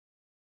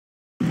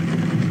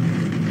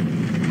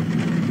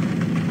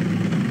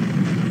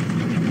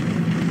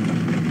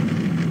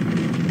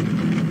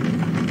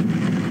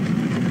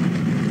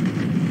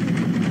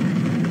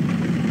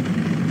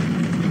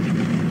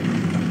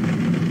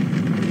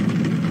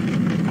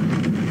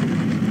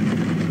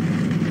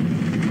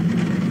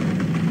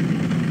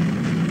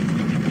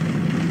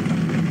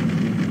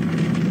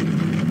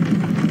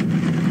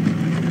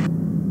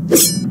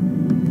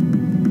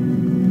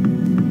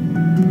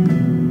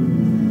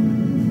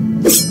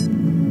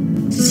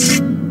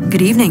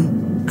Good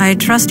evening. I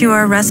trust you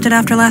are rested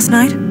after last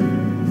night?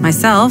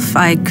 Myself,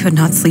 I could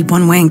not sleep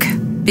one wink.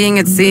 Being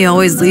at sea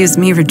always leaves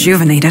me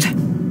rejuvenated.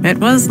 It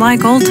was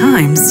like old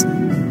times.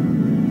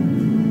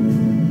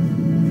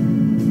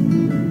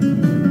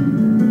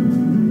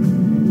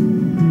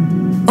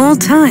 Old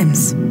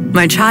times.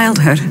 My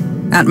childhood.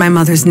 At my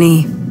mother's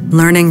knee,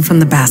 learning from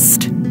the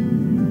best.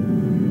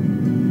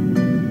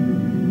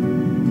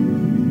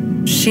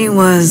 She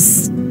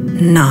was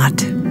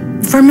not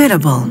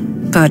formidable,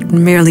 but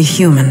merely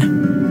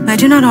human. I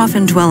do not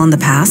often dwell on the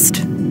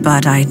past,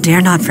 but I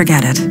dare not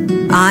forget it.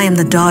 I am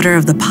the daughter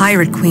of the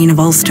Pirate Queen of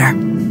Ulster,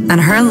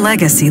 and her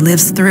legacy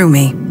lives through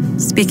me.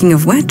 Speaking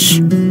of which,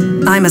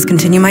 I must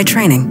continue my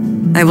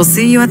training. I will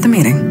see you at the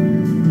meeting.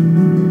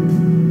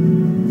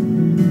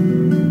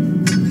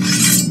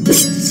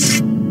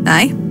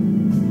 Aye?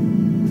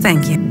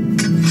 Thank you.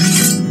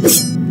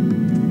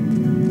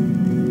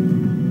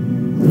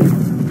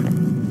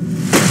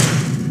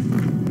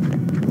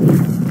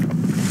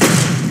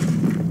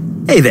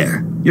 Hey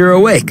there, you're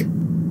awake.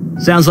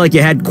 Sounds like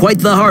you had quite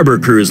the harbor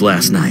cruise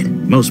last night.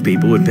 Most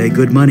people would pay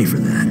good money for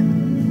that.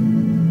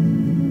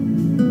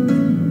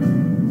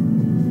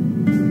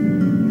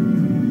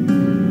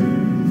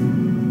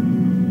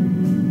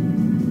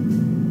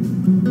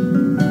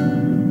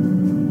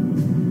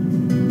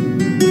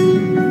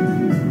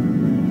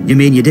 You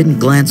mean you didn't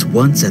glance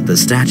once at the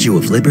Statue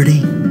of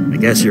Liberty? I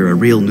guess you're a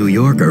real New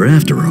Yorker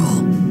after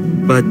all.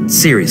 But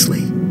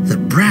seriously, the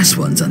brass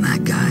ones on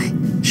that guy.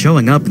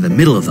 Showing up in the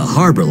middle of the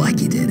harbor like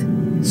he did.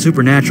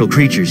 Supernatural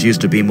creatures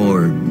used to be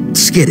more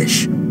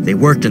skittish. They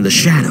worked in the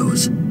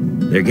shadows.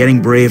 They're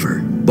getting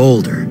braver,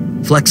 bolder,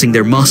 flexing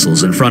their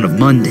muscles in front of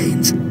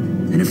mundanes.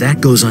 And if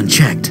that goes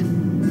unchecked,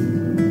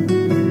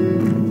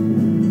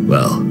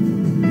 well,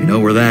 we know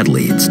where that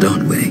leads,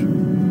 don't we?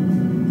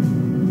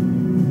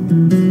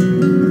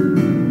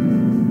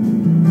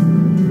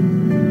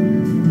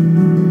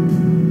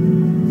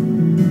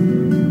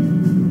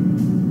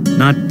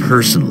 Not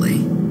personally,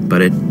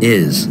 but it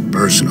is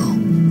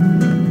personal.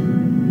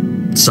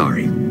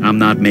 Sorry, I'm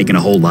not making a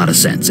whole lot of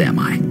sense, am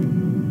I?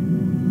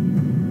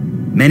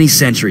 Many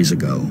centuries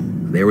ago,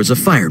 there was a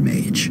fire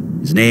mage.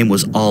 His name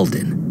was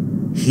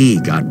Alden. He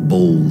got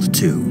bold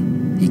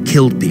too. He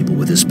killed people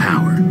with his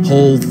power.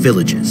 Whole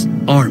villages,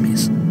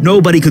 armies.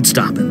 Nobody could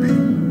stop him.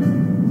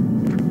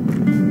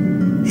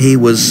 He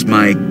was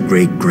my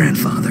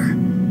great-grandfather.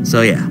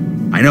 So yeah,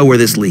 I know where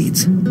this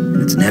leads.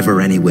 And it's never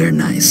anywhere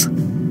nice.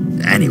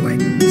 Anyway,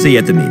 see you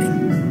at the meeting.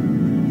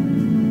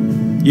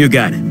 You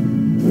got it.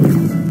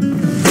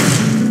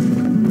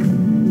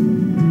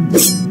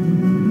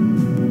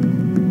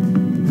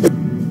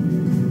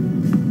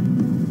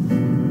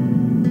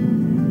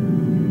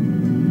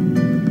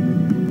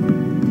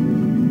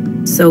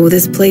 So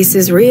this place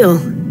is real.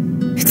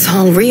 It's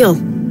all real.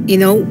 You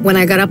know, when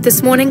I got up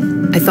this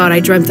morning, I thought I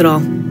dreamt it all.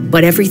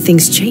 But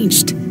everything's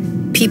changed.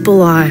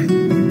 People are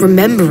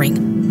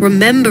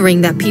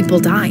remembering that people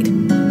died.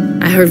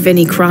 I heard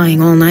Vinny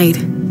crying all night.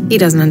 He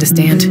doesn't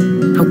understand.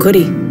 How could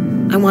he?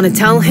 I want to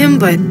tell him,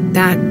 but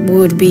that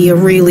would be a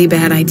really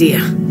bad idea.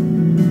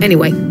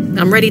 Anyway,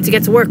 I'm ready to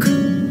get to work.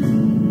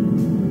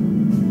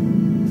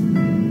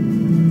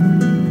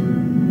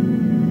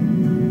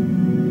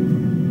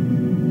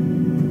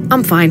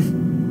 I'm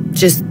fine.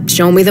 Just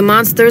show me the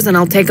monsters and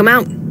I'll take them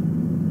out.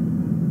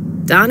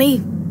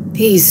 Donnie?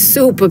 He's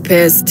super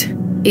pissed.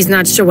 He's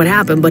not sure what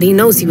happened, but he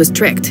knows he was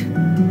tricked.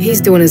 He's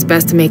doing his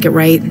best to make it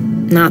right.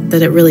 Not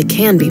that it really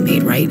can be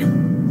made right.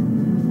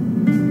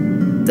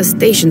 The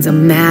station's a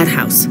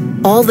madhouse.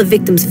 All the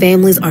victims'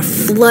 families are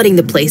flooding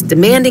the place,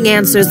 demanding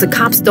answers. The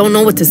cops don't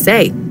know what to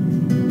say.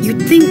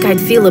 You'd think I'd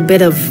feel a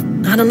bit of,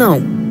 I don't know,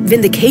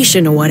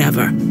 vindication or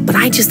whatever, but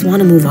I just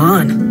want to move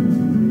on.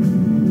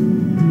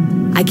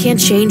 I can't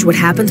change what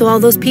happened to all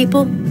those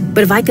people,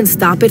 but if I can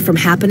stop it from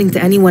happening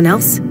to anyone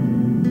else,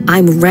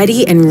 I'm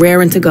ready and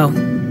raring to go.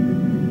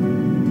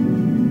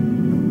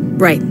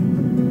 Right.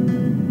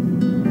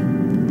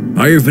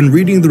 I have been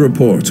reading the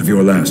reports of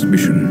your last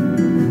mission.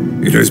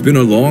 It has been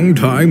a long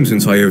time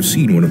since I have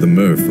seen one of the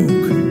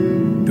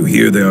merfolk. To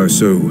hear they are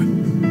so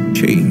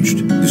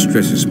changed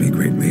distresses me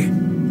greatly.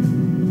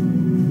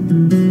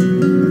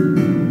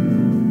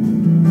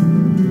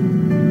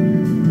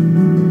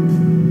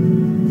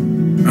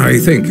 I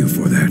thank you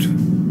for that.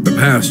 The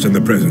past and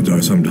the present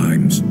are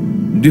sometimes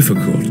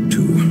difficult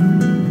to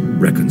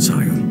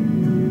reconcile.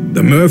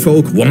 The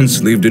merfolk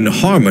once lived in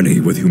harmony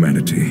with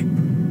humanity.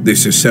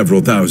 This is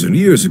several thousand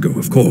years ago,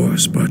 of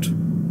course, but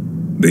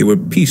they were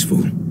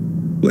peaceful,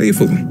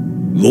 playful,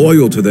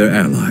 loyal to their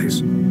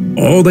allies.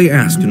 All they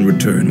asked in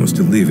return was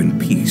to live in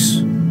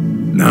peace.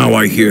 Now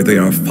I hear they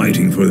are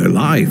fighting for their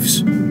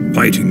lives,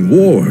 fighting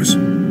wars,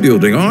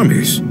 building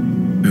armies.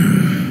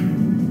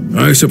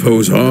 I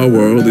suppose our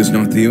world is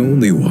not the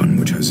only one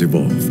which has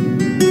evolved.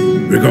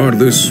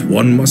 Regardless,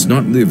 one must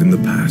not live in the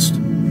past.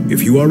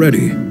 If you are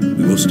ready,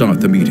 we will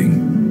start the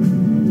meeting.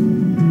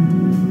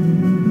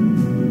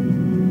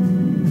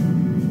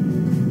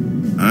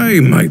 I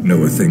might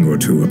know a thing or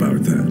two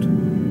about that.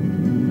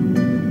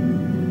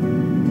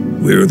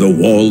 We're the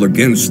wall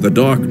against the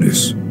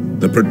darkness,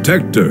 the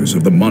protectors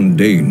of the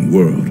mundane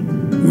world.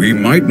 We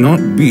might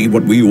not be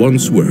what we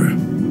once were,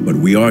 but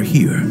we are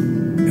here,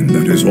 and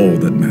that is all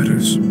that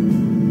matters.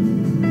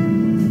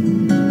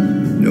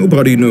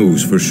 Nobody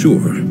knows for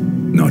sure,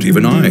 not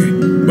even I,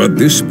 but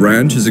this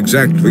branch is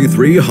exactly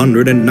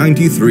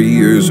 393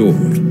 years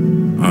old.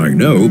 I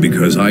know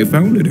because I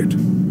founded it.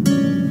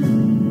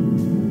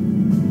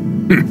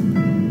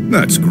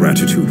 That's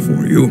gratitude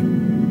for you.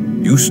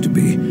 Used to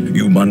be,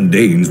 you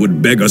mundanes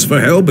would beg us for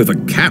help if a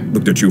cat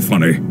looked at you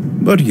funny.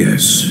 But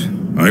yes,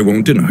 I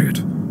won't deny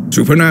it.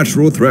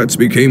 Supernatural threats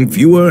became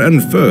fewer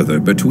and further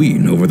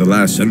between over the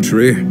last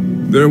century.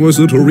 There was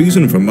little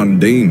reason for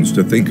mundanes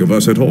to think of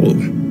us at all.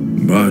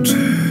 But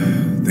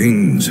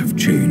things have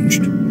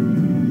changed.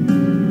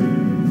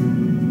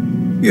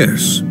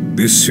 Yes,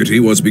 this city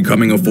was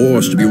becoming a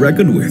force to be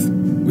reckoned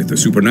with the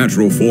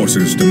supernatural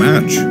forces to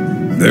match.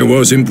 There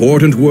was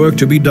important work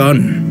to be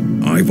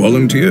done. I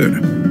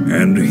volunteered,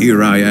 and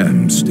here I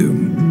am still.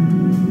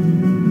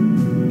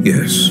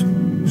 Yes,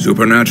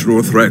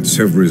 supernatural threats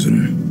have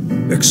risen.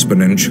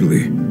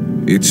 Exponentially.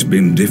 It's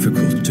been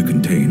difficult to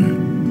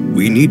contain.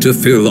 We need to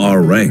fill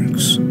our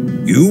ranks.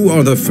 You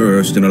are the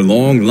first in a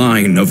long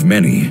line of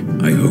many,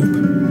 I hope.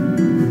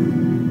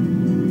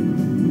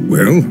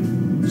 Well,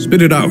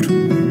 spit it out.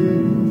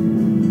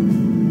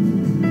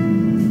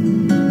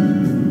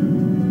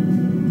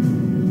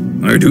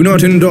 I do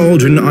not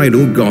indulge in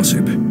idle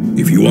gossip.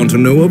 If you want to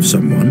know of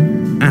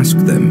someone, ask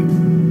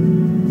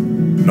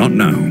them. Not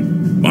now.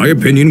 My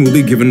opinion will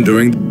be given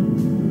during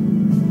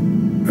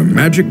a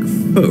magic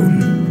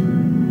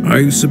phone.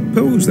 I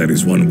suppose that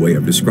is one way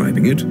of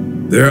describing it.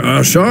 There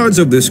are shards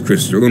of this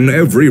crystal in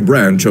every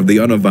branch of the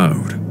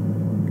Unavowed.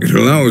 It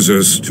allows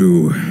us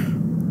to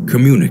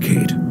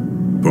communicate,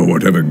 for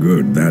whatever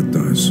good that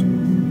does.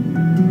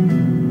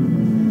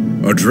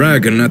 A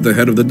dragon at the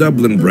head of the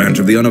Dublin branch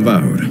of the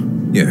Unavowed.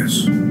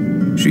 Yes,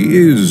 she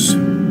is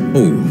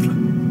old,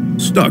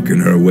 stuck in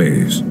her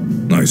ways.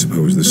 I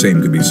suppose the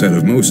same could be said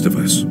of most of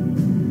us.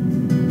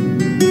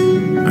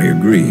 I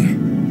agree.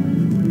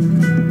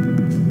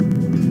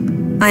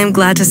 I am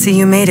glad to see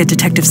you made it,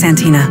 Detective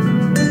Santina.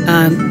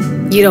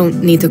 You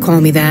don't need to call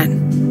me that.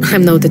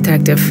 I'm no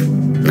detective.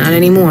 Not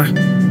anymore.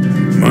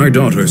 My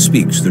daughter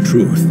speaks the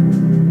truth.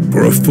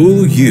 For a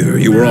full year,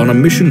 you were on a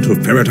mission to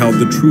ferret out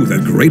the truth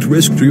at great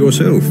risk to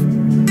yourself.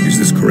 Is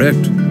this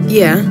correct?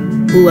 Yeah.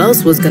 Who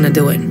else was gonna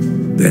do it?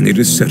 Then it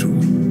is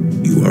settled.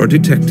 You are a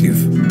detective.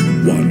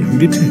 One who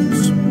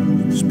detects.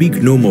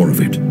 Speak no more of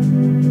it.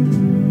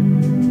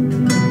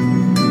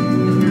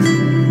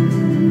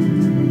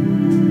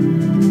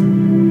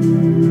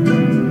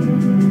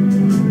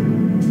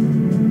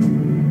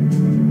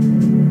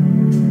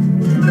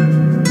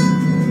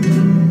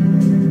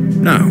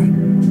 Now,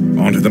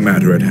 on to the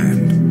matter at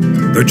hand.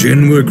 The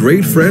Jinn were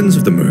great friends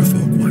of the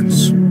merfolk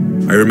once.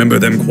 I remember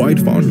them quite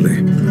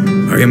fondly.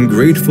 I am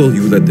grateful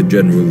you let the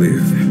General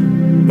live,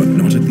 but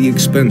not at the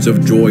expense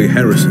of Joy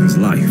Harrison's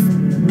life.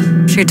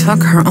 She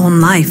took her own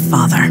life,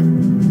 Father.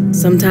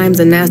 Sometimes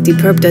a nasty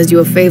perp does you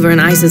a favor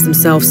and ices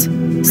themselves.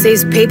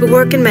 Saves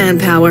paperwork and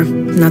manpower,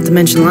 not to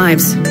mention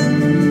lives.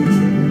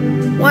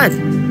 What?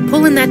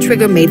 Pulling that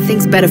trigger made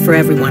things better for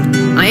everyone.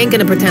 I ain't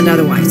gonna pretend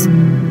otherwise.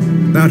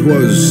 That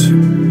was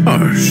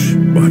harsh,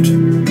 but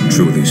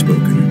truly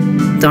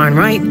spoken. Darn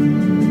right.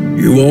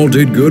 You all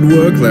did good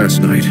work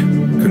last night,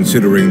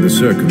 considering the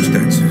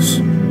circumstances.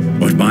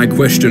 But my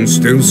question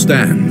still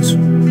stands.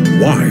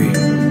 Why?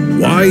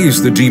 Why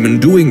is the demon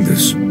doing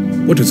this?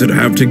 What does it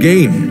have to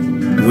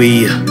gain?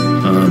 We,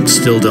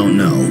 still don't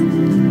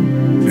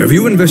know. Have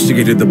you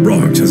investigated the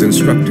Bronx as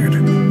instructed?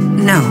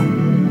 No,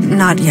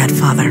 not yet,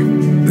 Father.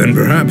 Then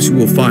perhaps you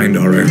will find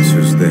our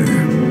answers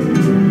there.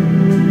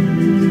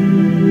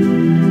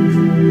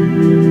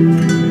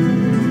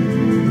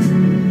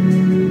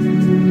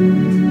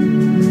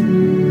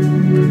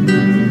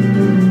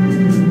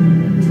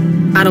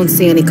 I don't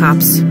see any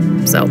cops,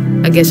 so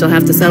I guess you'll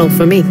have to settle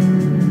for me.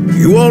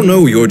 You all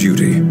know your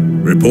duty.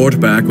 Report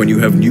back when you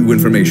have new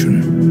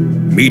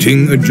information.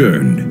 Meeting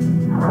adjourned.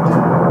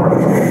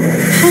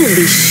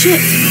 Holy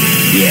shit!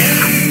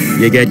 Yeah,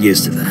 you get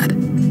used to that.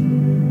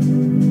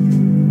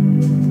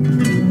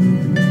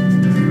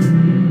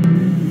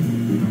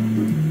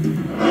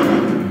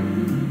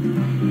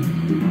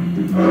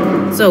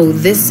 So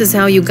this is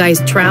how you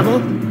guys travel?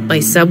 By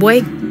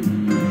subway?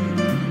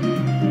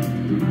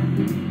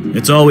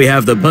 It's all we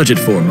have the budget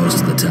for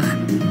most of the time.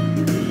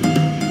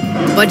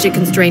 Budget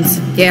constraints.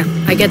 Yeah,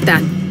 I get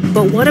that.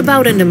 But what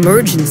about an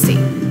emergency?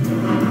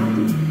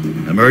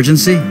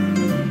 Emergency?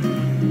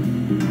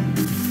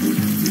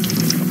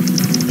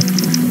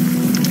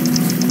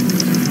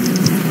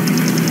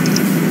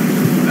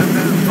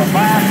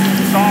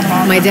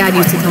 My dad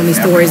used to tell me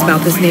stories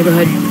about this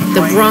neighborhood.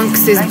 The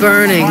Bronx is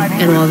burning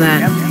and all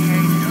that.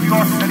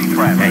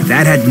 Hey,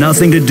 that had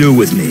nothing to do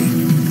with me.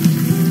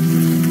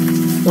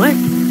 What?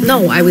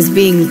 No, I was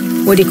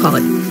being, what do you call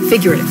it?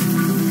 Figurative.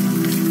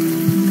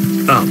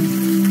 Oh,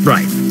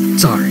 right.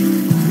 Sorry.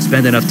 You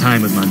spend enough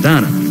time with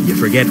Mandana, you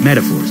forget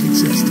metaphors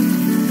exist.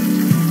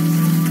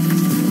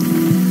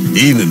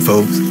 Evening,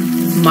 folks.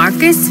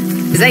 Marcus?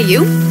 Is that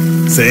you?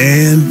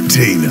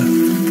 Santina.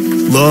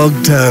 Long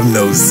time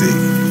no see.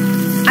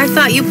 I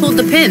thought you pulled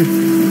the pin.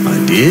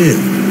 I did.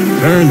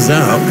 Turns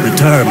out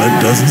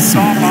retirement doesn't suit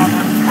me.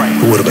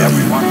 But what about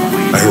you?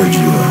 I heard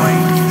you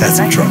had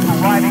some trouble.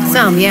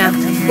 Some, yeah.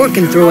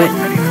 Working through it.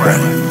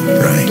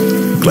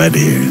 Right. Glad to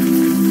hear it.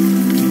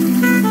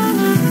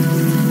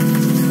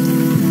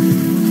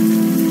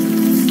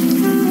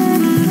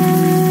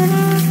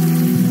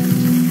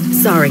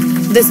 Sorry,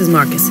 this is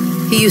Marcus.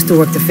 He used to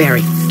work the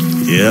ferry.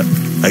 Yeah,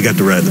 I got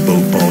to ride the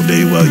boat all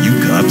day while you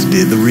cops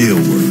did the real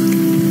work.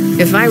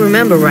 If I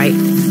remember right,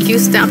 you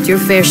stopped your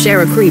fair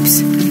share of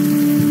creeps.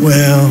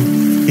 Well,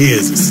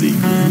 here's a secret.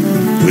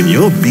 When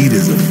your beat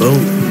is a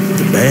boat,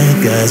 the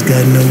bad guys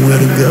got nowhere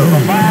to go.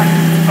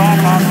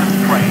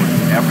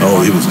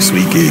 Oh, it was a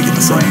sweet gig in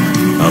the summer.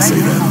 I'll say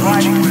that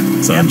much.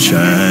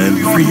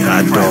 Sunshine, free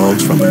hot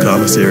dogs from the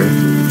commissary,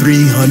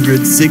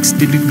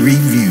 360-degree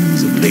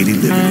views of Lady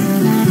Liberty.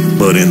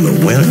 But in the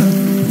winter,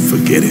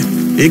 forget it.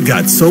 It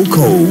got so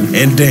cold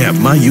and damp,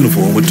 my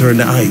uniform would turn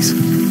to ice.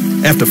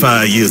 After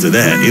 5 years of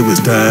that, it was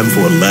time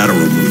for a lateral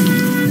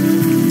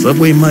move.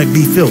 Subway might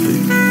be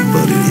filthy,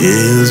 but it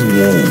is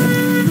warm.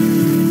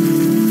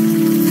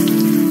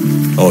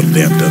 All the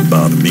damp doesn't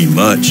bother me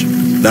much.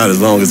 Not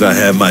as long as I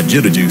have my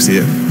jitter juice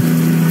here.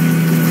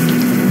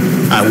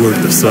 I work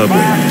the subway.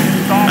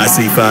 I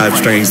see 5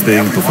 strange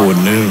things before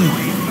noon.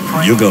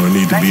 You're gonna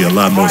need to be a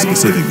lot more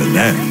specific than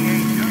that.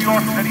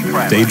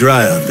 Stay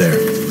dry out there.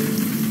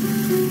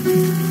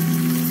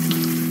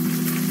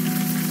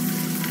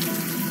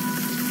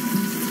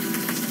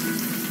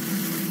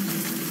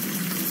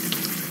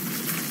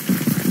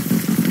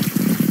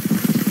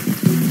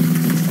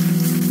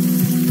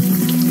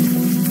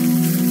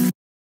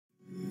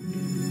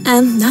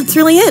 And that's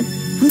really it.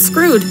 I'm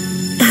screwed.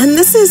 And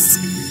this is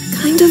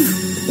kind of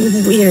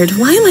weird.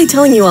 Why am I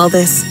telling you all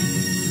this?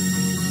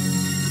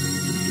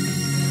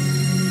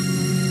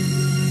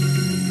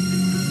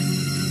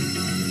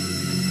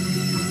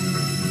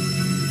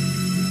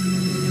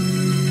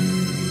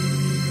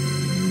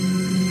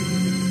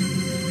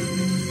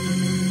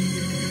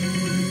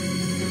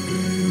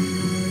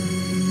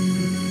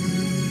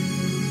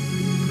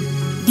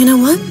 You know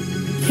what?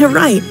 You're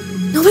right.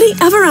 Nobody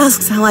ever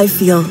asks how I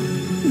feel.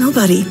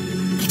 Nobody.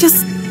 I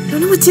just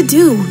don't know what to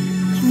do.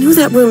 I knew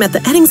that room at the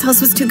Eddings house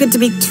was too good to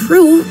be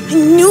true. I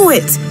knew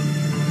it.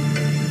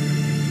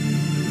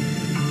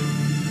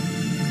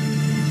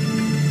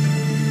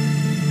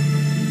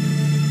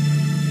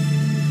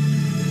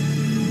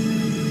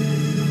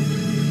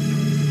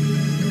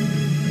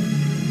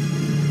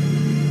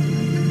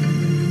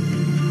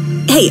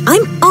 Hey,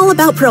 I'm all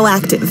about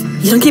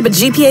proactive. You don't keep a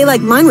GPA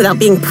like mine without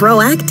being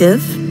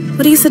proactive.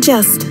 What do you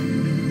suggest?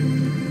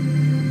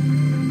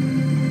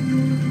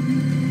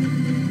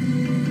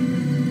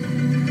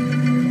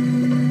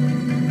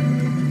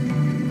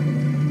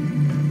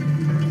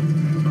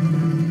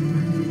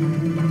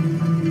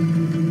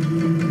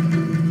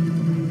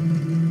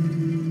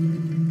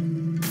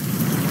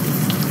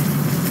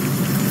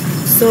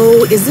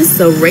 So, is this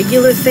a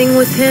regular thing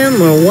with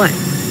him, or what?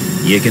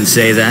 You can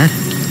say that.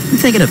 I'm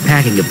thinking of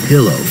packing a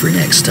pillow for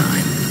next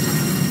time.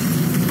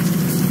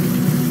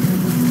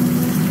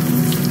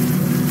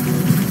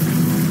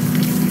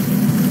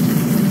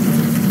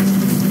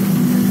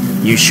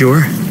 You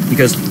sure?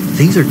 Because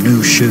these are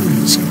new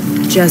shoes.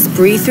 Just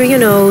breathe through your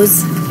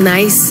nose,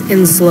 nice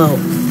and slow.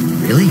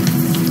 Really?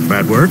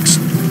 That works?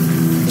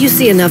 You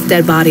see enough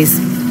dead bodies.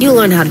 You'll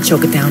learn how to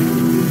choke it down.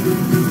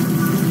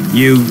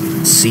 You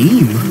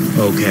seem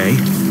okay.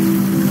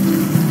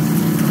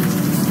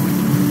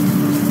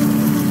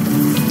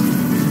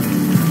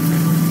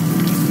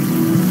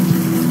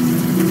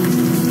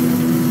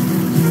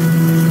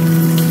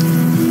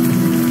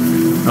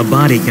 A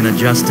body can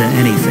adjust to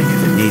anything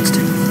if it needs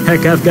to.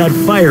 Heck, I've got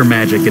fire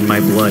magic in my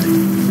blood.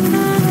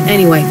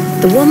 Anyway,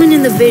 the woman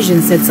in the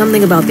vision said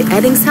something about the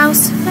Eddings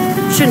house.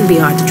 Shouldn't be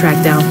hard to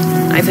track down.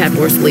 I've had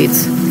worse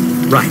leads.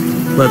 Right,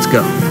 let's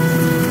go.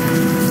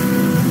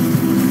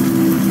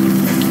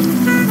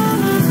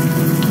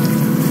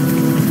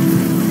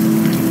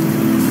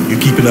 You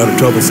keeping out of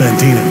trouble,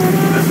 Santina?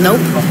 Nope,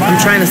 I'm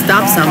trying to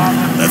stop some.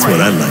 That's what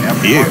I'd like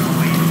to hear.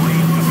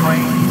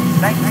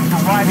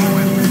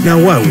 Now,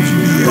 why would you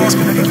be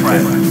asking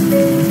about that?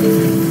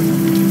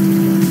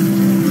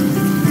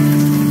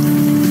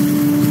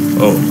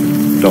 Oh,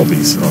 don't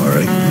be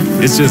sorry.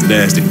 It's just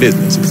nasty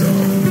business is all.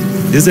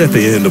 It's at the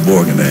end of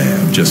Morgan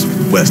Ave, just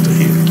west of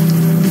here.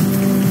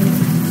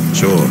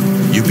 Sure,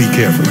 you be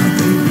careful out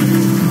there.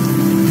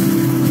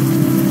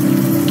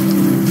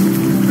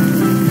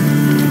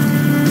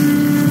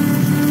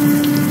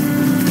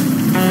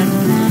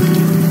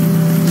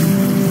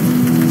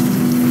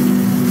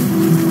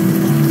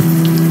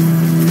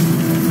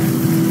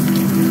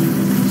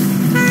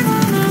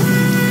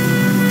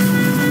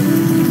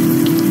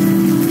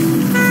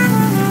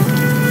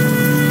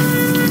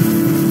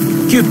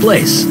 Cute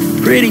place.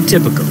 Pretty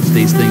typical as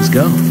these things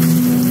go.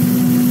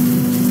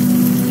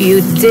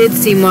 You did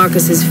see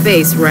Marcus's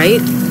face,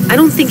 right? I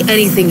don't think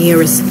anything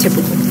here is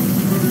typical.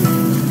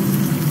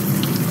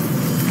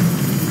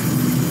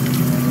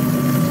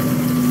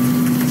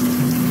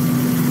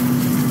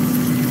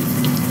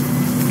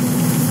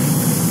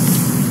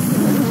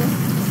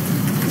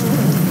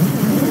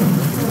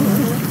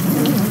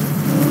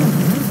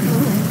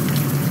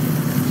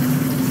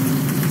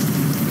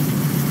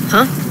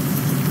 Huh?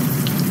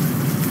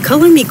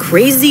 Color me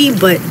crazy,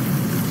 but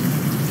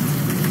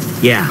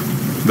Yeah,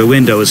 the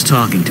window is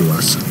talking to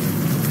us.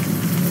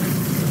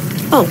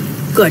 oh,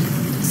 good.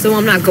 So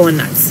I'm not going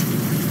nuts.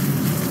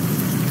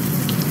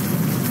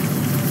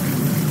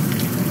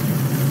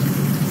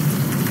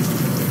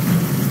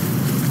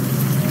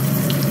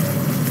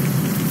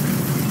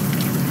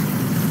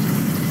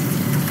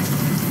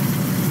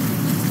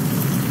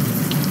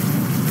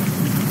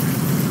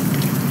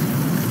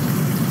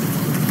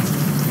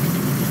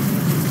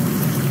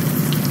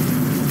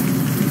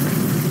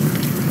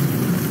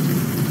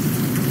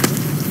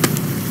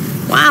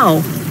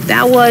 Wow,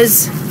 that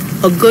was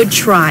a good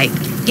try.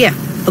 Yeah,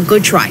 a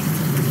good try.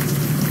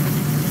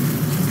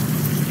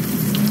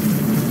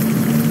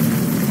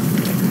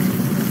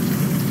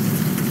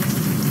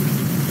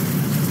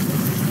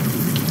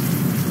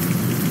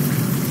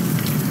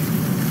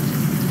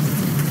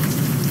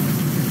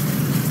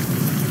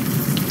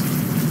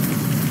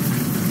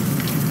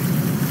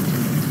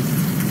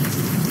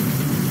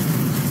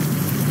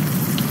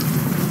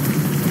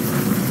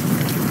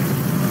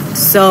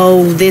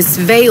 So, this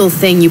veil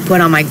thing you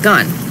put on my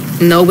gun,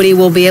 nobody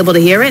will be able to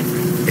hear it?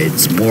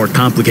 It's more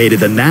complicated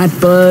than that,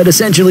 but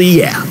essentially,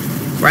 yeah.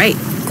 Right,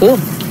 cool.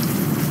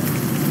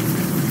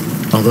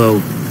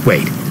 Although,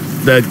 wait,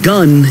 the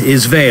gun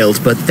is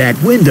veiled, but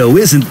that window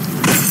isn't.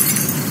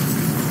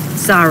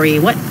 Sorry,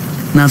 what?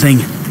 Nothing.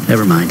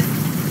 Never mind.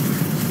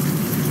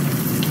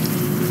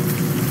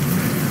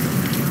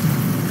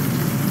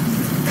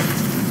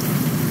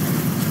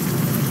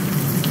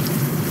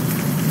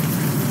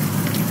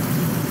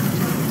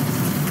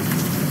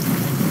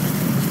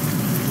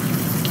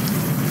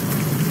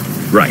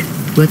 Right.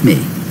 Let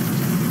me.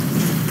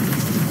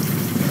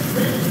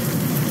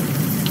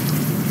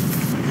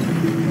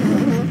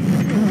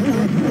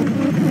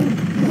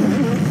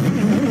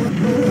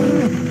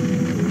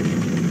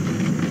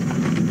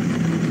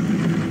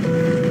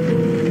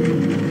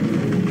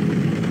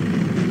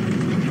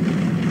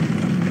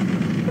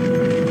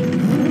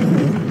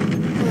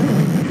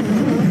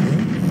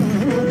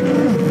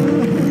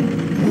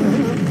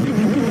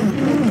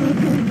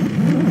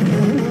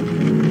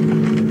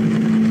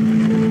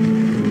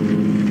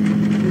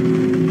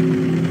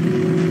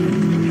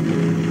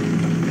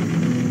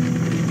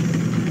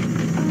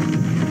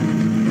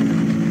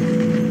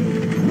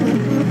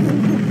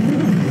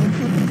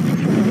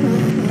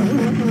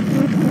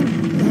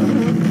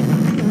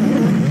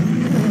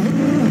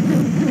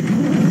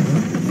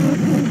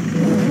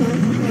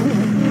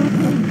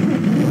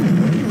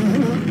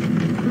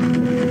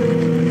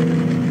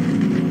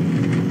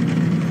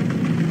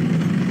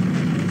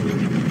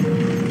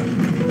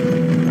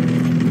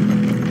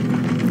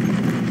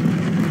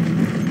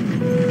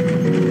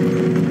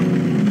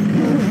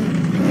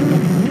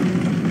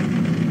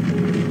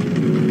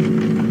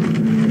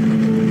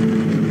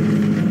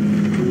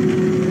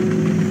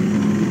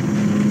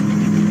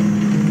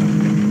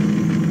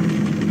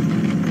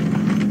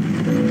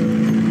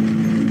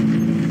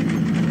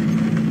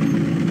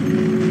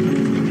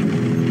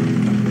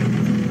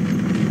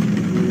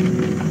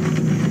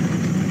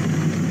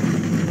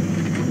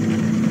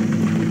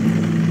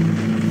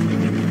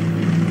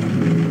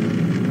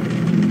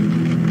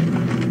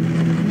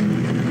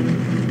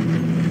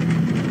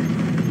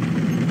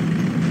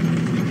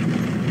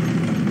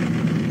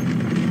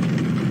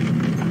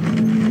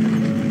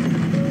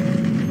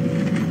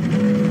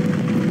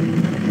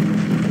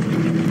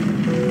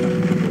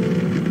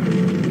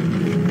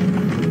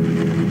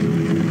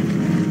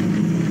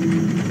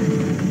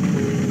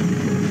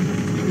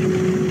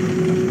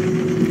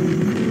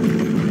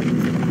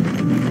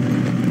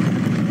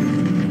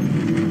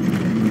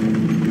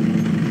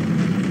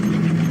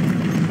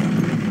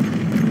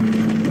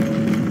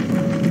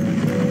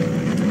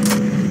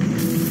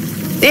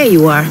 There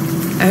you are.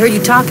 I heard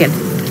you talking.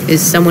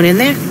 Is someone in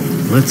there?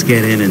 Let's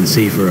get in and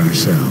see for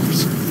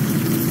ourselves.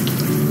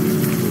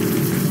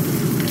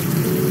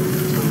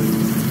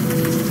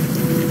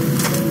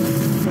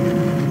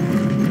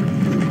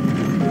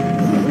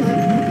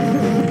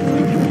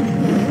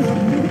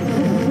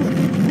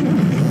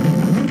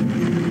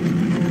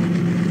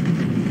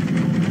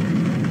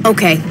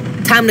 Okay,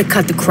 time to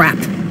cut the crap.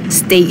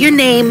 State your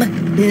name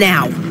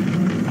now.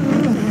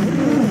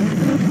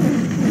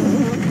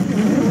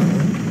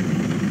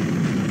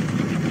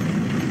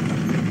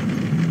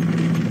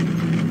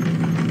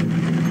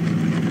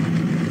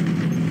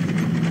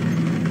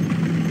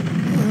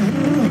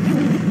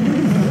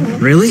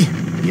 Really?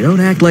 You don't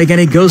act like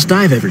any ghost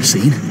I've ever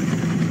seen.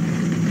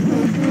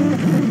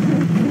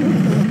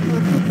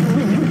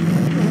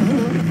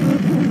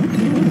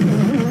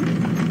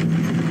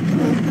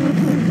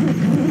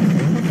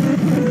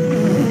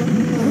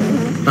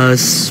 A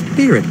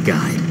spirit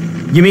guide?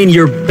 You mean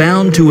you're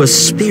bound to a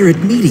spirit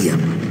medium?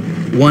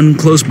 One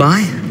close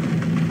by?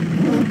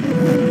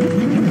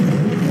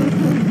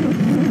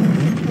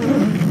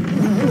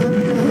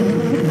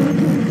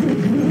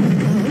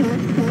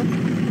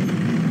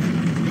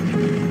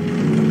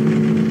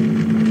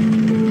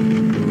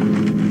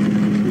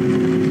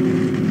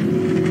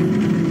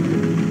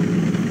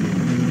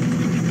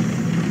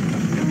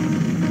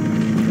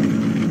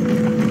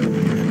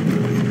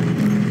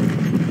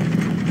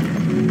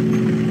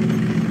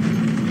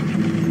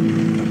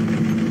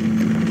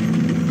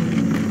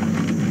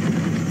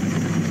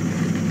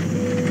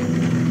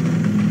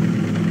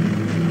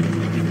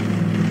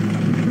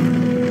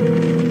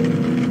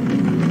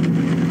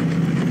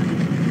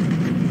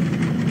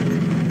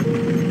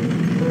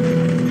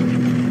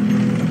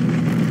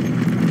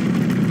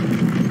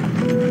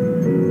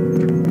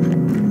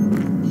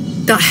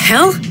 The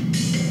hell?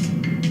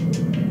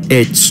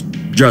 It's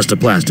just a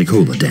plastic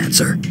hula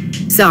dancer.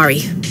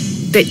 Sorry.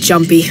 Bit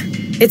jumpy.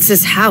 It's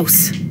this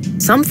house.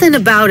 Something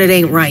about it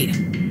ain't right.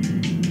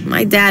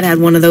 My dad had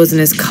one of those in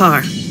his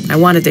car. I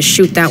wanted to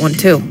shoot that one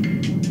too.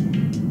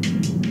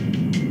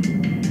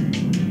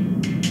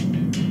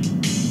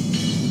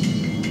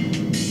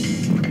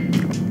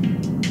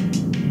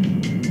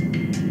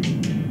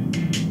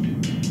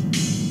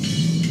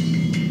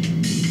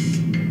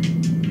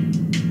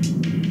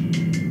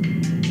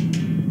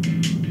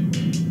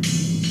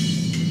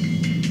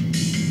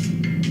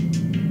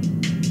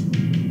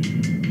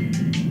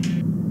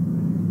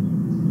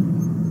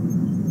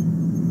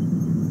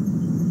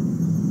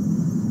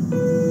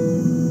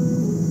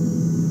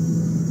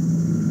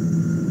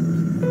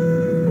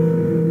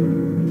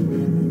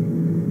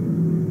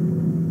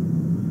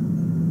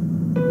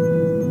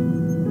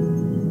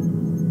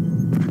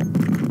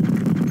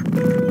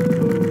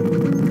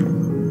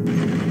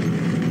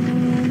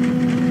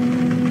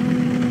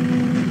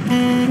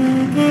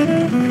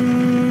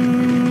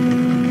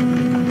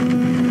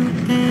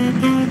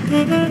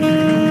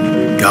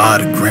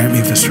 God, grant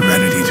me the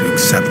serenity to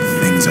accept the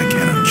things I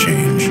cannot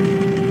change.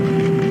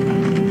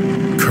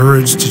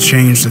 Courage to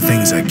change the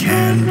things I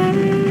can,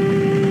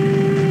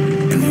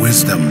 and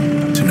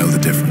wisdom to know the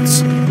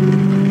difference.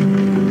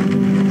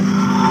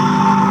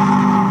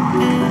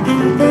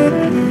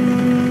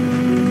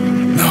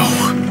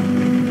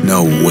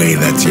 No way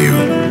that's you.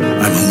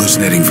 I'm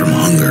hallucinating from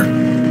hunger.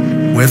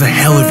 Where the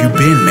hell have you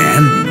been,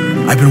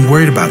 man? I've been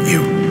worried about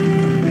you.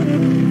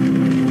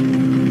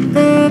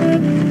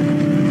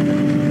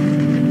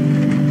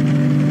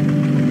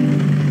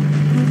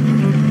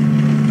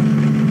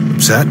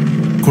 Upset?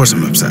 Of course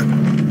I'm upset.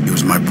 He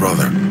was my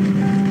brother.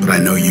 But I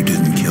know you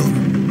didn't kill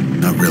him.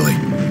 Not really.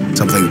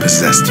 Something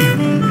possessed you.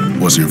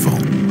 It wasn't your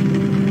fault.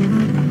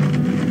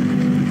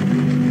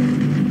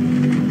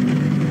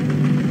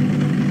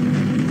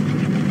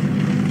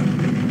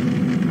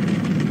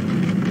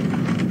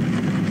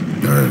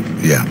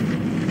 Yeah.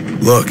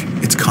 Look,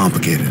 it's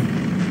complicated.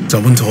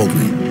 Someone told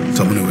me.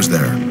 Someone who was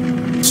there.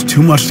 It's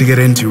too much to get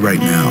into right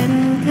now.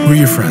 Who are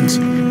your friends?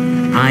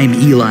 I'm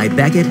Eli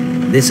Beckett.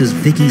 This is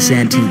Vicky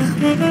Santina.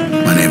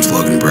 My name's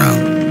Logan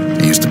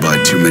Brown. I used to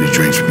buy too many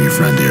drinks from your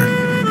friend here.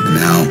 And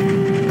now,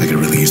 I could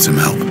really use some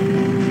help.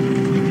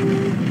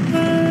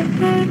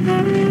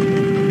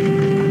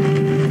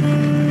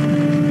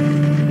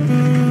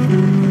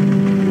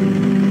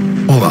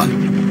 Hold on.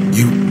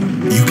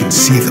 You can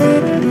see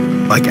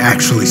them. Like,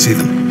 actually see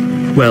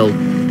them. Well,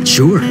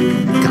 sure,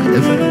 kind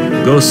of.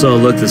 Ghosts all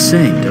look the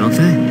same, don't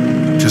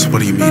they? Just what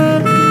do you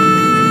mean?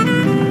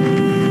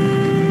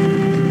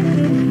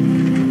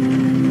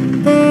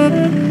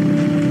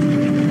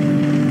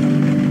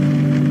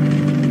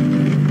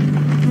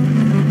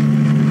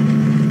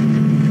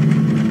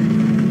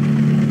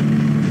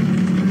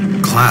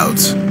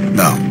 Clouds?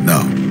 No,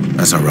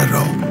 that's not right at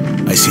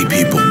all. I see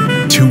people.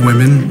 2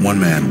 women, 1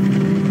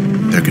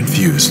 man. They're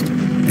confused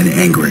and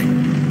angry.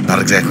 Not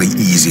exactly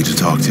easy to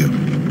talk to.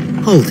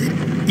 Hold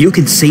it. You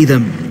can see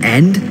them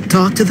and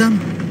talk to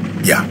them?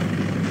 Yeah.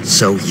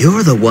 So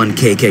you're the one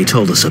KK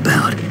told us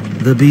about.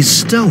 The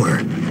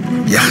Bestower.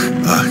 Yeah,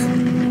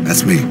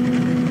 that's me.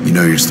 You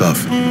know your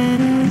stuff.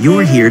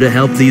 You're here to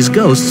help these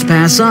ghosts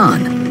pass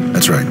on.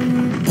 That's right.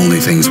 Only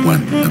things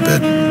went a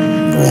bit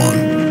wrong.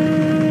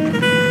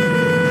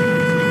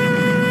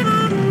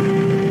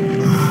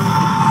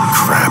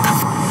 Crap.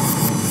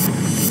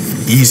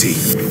 Easy.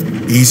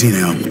 Easy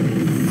now.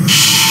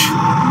 Shh.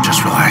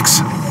 Just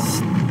relax.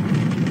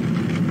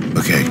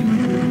 Okay.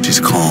 She's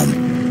calm.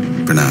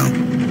 For now.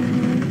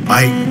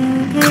 I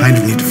kind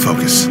of need to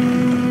focus.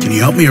 Can you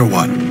help me or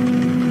what?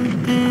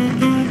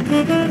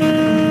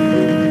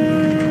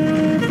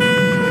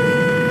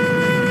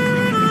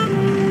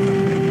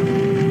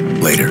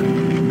 Later,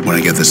 when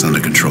I get this under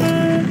control.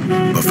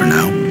 But for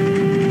now,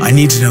 I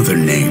need to know their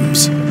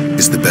names.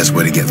 Is the best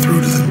way to get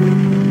through to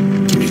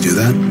them. Can you do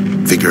that?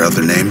 Figure out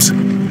their names? I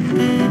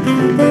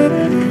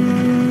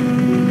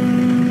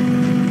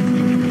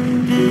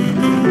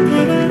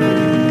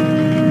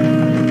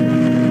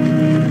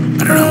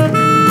don't know.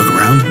 Look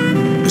around.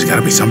 There's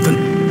gotta be something.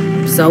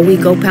 So we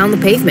go pound the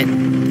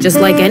pavement, just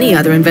like any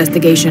other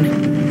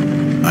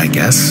investigation. I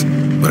guess.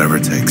 Whatever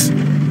it takes.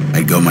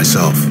 I'd go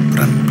myself,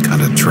 but I'm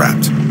kinda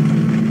trapped.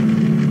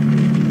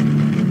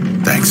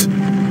 Thanks.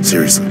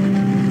 Seriously.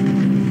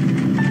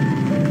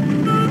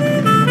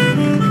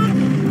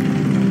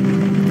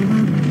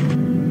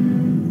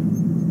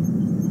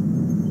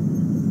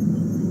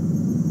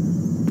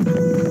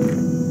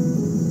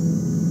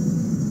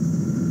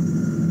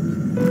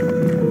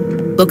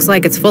 Looks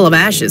like it's full of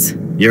ashes.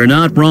 You're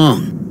not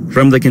wrong.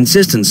 From the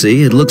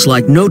consistency, it looks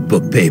like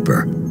notebook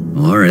paper.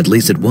 Or at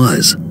least it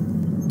was.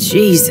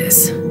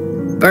 Jesus.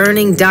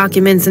 Burning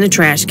documents in a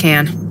trash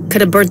can.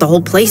 Could have burnt the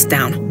whole place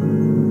down.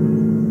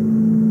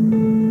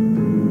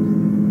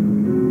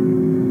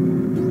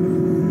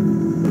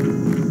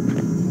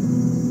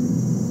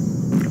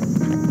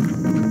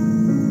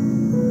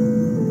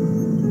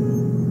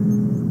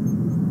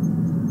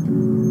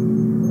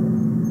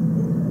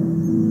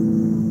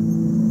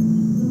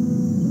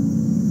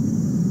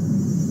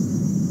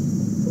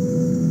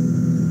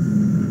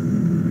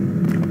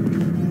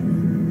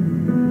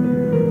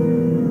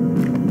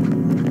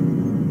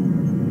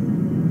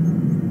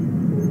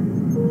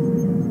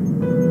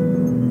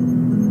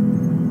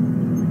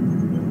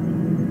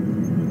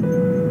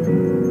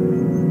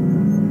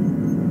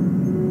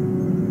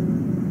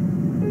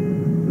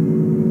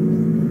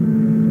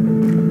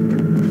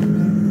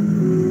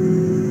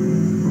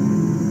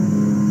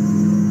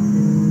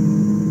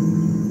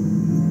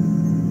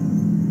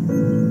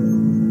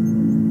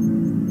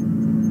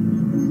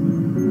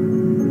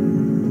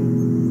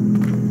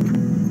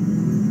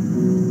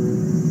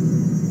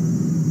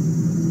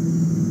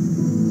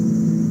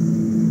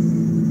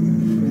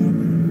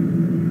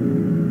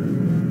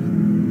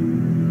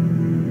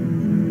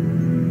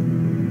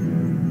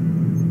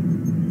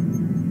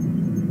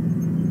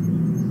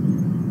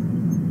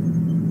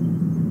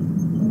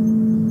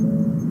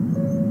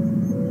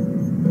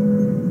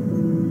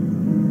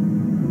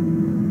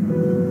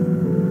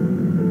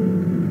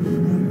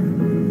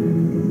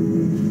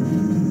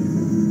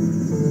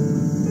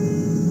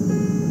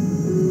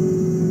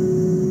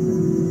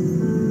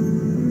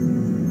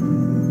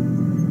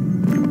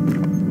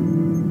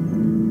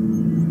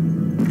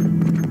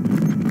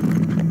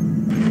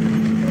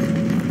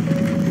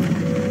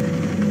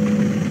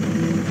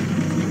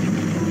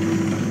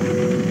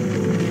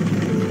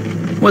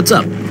 What's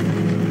up?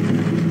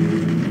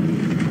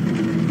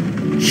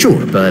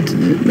 Sure, but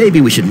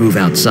maybe we should move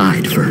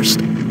outside first.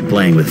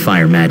 Playing with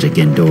fire magic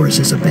indoors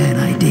is a bad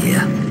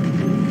idea.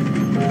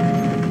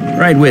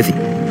 Right with you.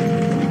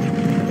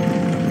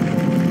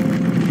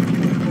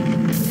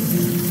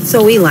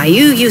 So, Eli,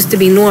 you used to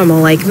be normal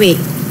like me,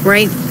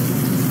 right?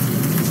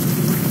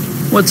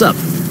 What's up?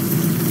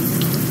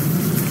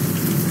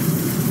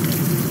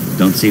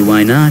 Don't see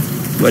why not.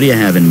 What do you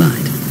have in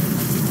mind?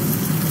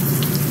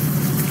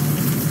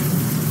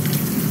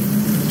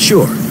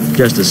 Sure,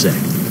 just a sec.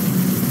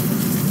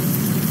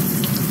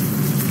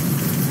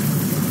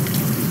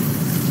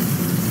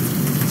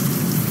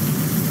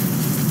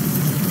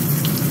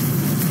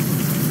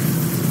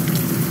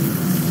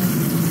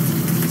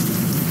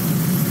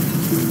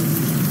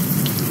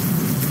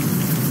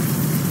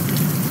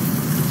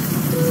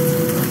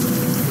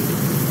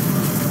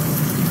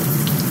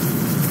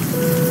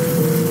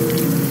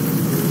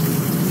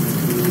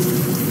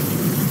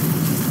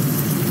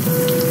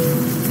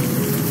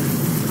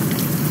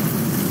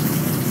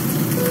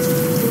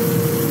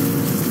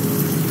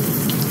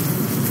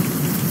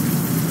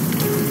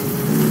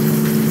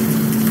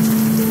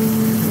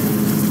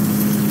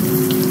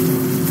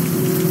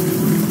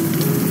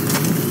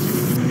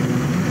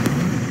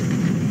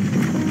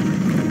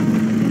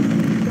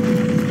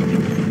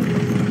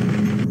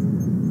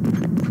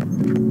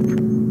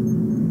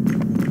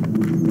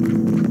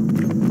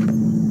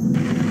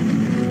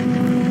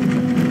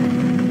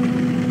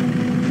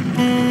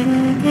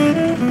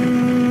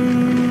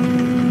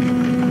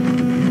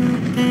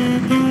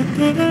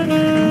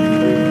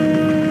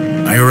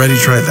 I already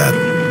tried that.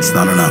 It's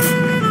not enough.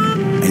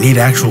 I need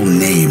actual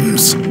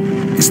names.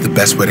 It's the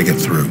best way to get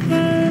through.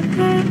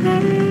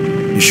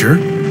 You sure?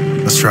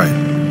 Let's try it.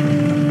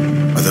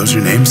 Are those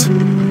your names?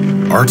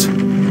 Art?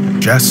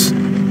 Jess?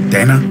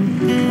 Dana?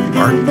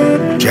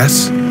 Art?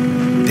 Jess?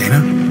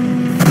 Dana?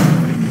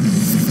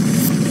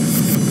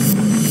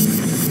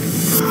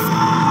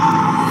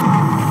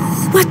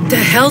 What the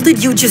hell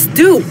did you just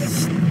do?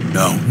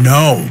 No,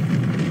 no.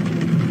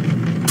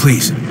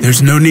 Please,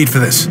 there's no need for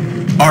this.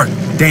 Art,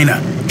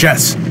 Dana,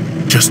 Jess,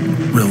 just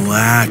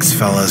relax,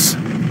 fellas.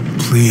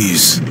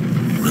 Please,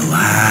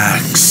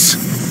 relax.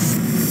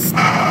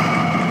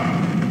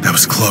 That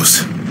was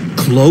close.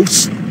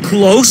 Close?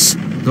 Close?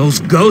 Those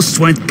ghosts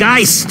went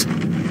geist!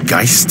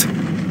 Geist?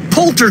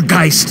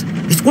 Poltergeist!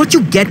 It's what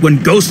you get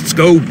when ghosts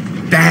go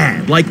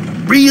bad. Like,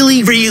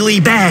 really, really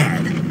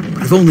bad.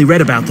 But I've only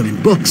read about them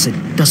in books.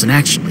 It doesn't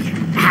actually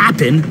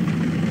happen.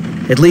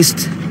 At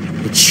least,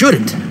 it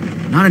shouldn't.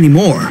 Not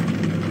anymore.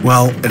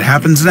 Well, it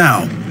happens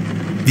now.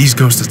 These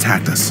ghosts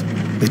attacked us.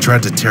 They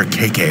tried to tear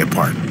KK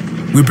apart.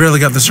 We barely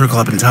got the circle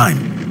up in time.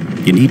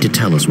 You need to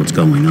tell us what's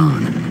going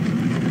on.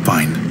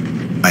 Fine.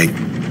 I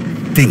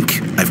think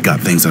I've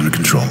got things under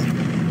control.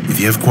 If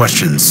you have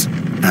questions,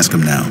 ask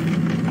them now.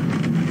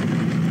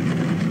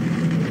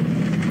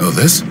 Oh,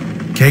 this?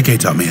 KK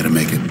taught me how to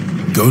make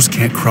it. Ghosts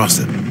can't cross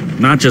it.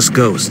 Not just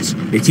ghosts.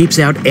 It keeps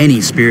out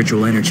any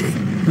spiritual energy.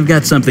 I've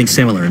got something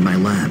similar in my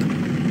lab.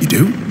 You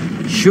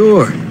do?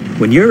 Sure.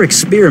 When you're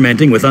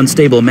experimenting with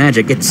unstable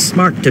magic, it's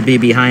smart to be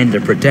behind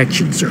a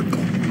protection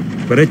circle.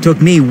 But it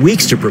took me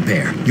weeks to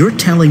prepare. You're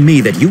telling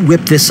me that you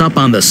whipped this up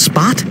on the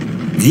spot?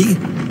 Me?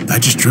 I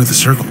just drew the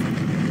circle.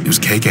 It was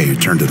KK who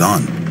turned it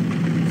on.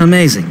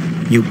 Amazing.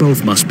 You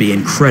both must be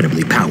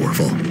incredibly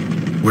powerful.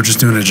 We're just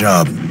doing a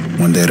job,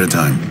 one day at a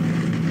time.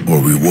 Or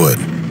we would,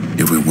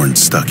 if we weren't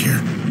stuck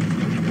here.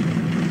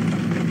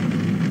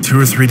 2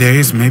 or 3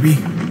 days, maybe?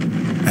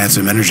 I had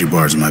some energy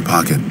bars in my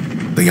pocket.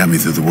 They got me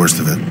through the worst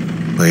of it.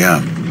 But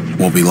yeah,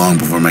 won't be long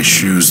before my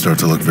shoes start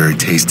to look very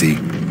tasty.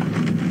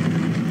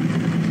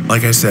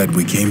 Like I said,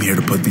 we came here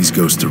to put these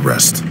ghosts to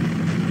rest.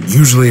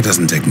 Usually it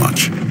doesn't take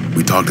much.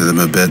 We talk to them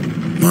a bit,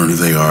 learn who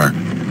they are,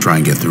 try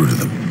and get through to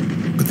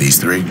them. But these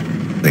three,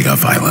 they got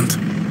violent.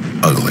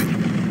 Ugly.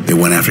 They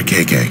went after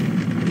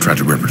KK, tried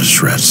to rip her to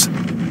shreds.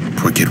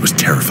 Poor kid was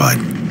terrified.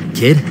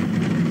 Kid?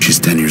 She's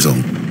 10 years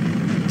old.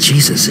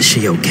 Jesus, is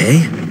she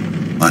okay?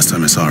 Last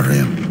time I saw her,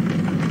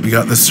 yeah. We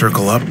got this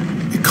circle up.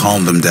 It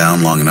calmed them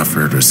down long enough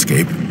for her to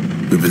escape.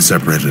 We've been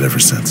separated ever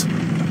since.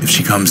 If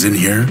she comes in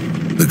here,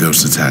 the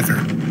ghosts attack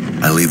her.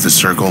 I leave the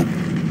circle,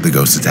 the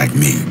ghosts attack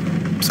me.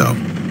 So,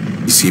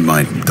 you see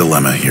my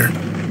dilemma here.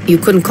 You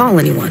couldn't call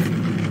anyone.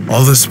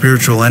 All the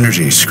spiritual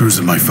energy screws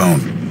with my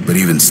phone, but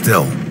even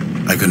still,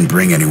 I couldn't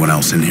bring anyone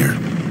else in here.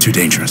 Too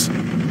dangerous.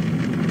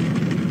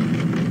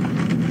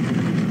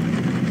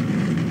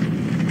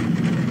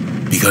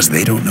 Because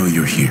they don't know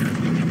you're here.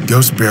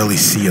 Ghosts barely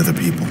see other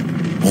people.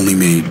 Only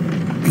me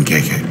and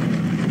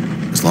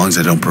KK. As long as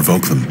I don't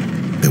provoke them,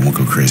 they won't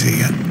go crazy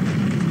again.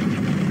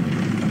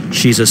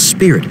 She's a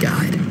spirit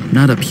guide,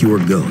 not a pure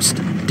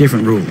ghost.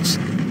 Different rules.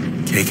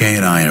 KK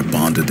and I are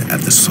bonded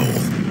at the soul.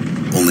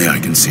 Only I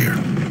can see her.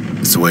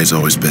 It's the way it's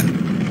always been.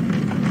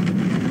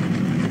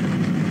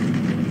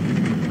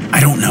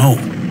 I don't know.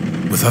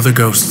 With other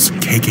ghosts,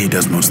 KK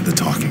does most of the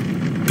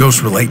talking.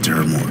 Ghosts relate to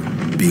her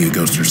more, being a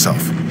ghost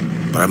herself.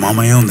 But I'm on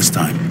my own this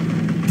time.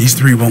 These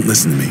three won't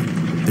listen to me.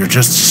 They're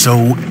just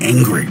so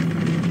angry.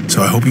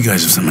 So I hope you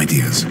guys have some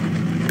ideas,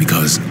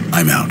 because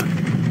I'm out.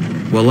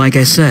 Well, like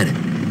I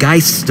said,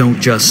 geists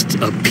don't just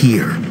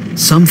appear.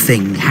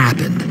 Something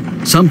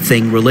happened.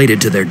 Something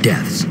related to their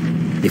deaths.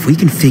 If we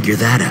can figure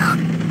that out,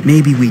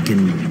 maybe we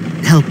can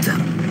help them.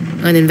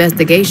 An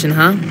investigation,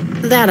 huh?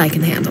 That I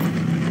can handle.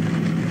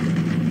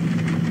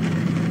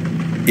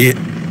 It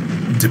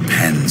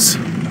depends.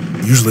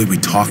 Usually we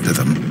talk to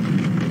them,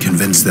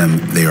 convince them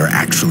they are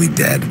actually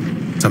dead.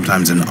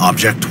 Sometimes an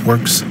object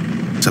works,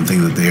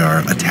 something that they are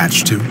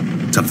attached to,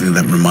 something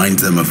that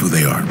reminds them of who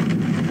they are.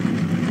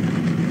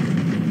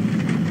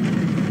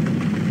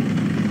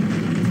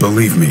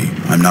 Believe me,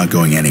 I'm not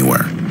going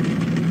anywhere.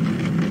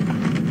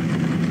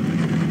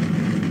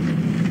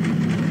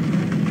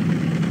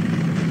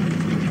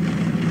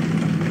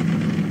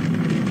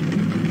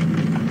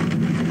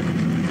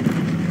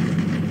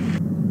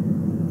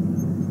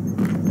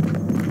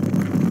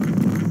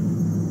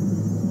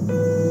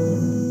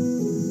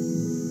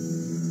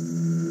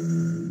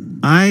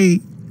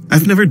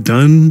 I've never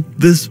done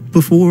this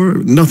before.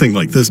 Nothing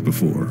like this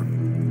before.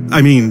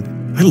 I mean,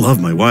 I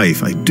love my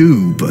wife, I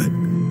do, but...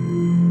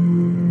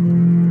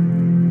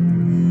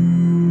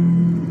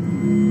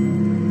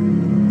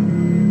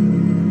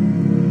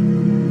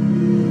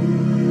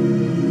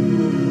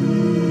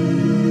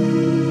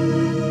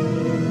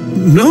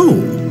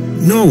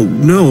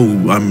 No,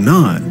 I'm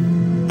not.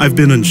 I've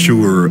been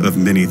unsure of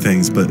many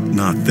things, but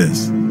not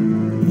this.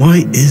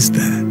 Why is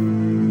that?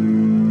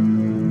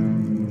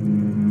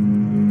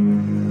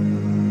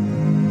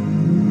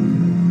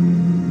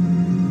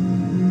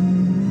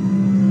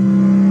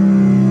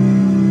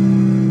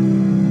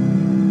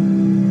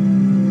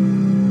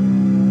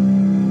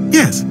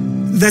 Yes,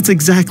 that's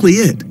exactly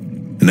it.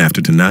 And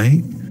after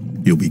tonight,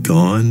 you'll be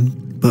gone,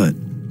 but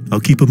I'll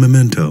keep a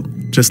memento,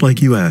 just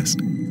like you asked.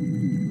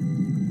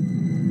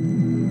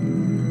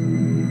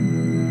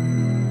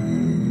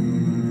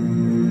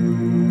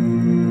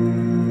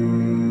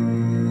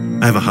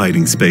 I have a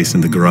hiding space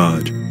in the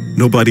garage.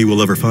 Nobody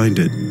will ever find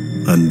it.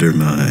 Under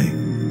my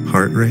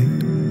heart rate.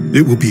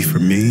 It will be for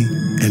me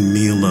and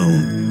me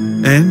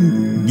alone.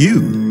 And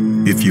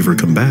you, if you ever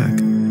come back.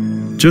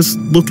 Just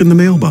look in the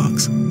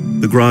mailbox.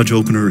 The garage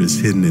opener is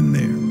hidden in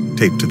there,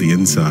 taped to the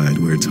inside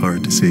where it's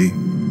hard to see.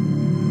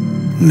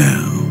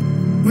 Now,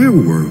 where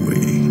were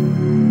we?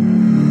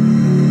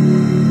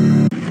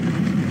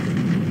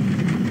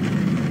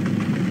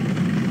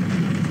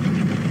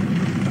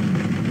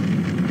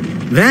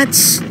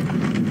 That's...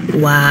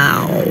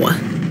 Wow.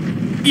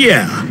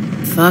 yeah.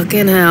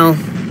 Fucking hell.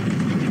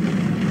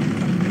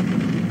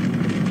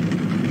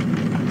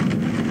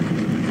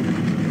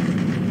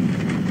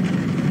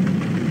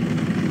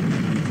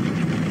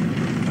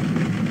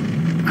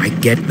 I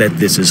get that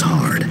this is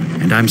hard,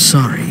 and I'm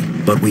sorry,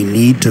 but we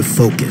need to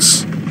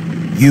focus.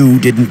 You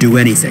didn't do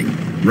anything.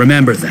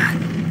 Remember that.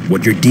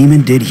 What your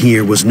demon did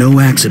here was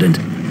no accident.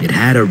 It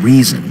had a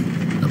reason,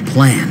 a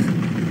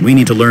plan. We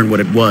need to learn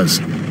what it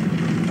was.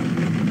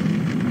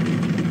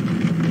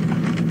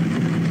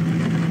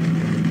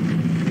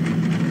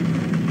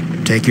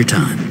 Take your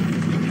time.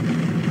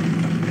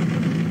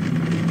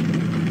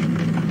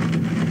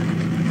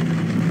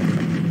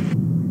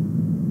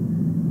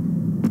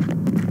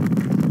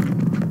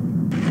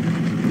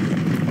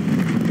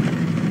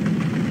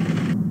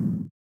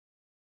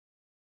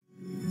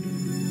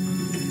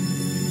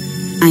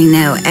 I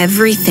know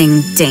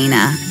everything,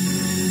 Dana.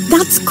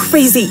 That's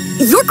crazy.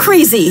 You're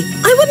crazy.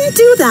 I wouldn't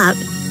do that.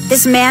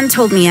 This man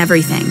told me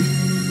everything.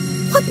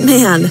 What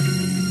man?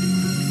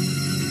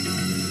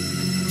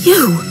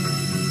 You.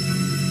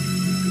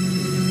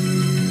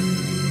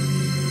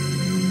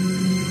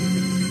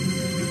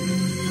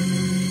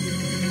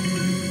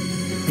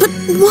 But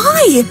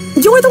why?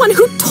 You're the one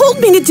who told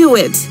me to do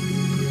it.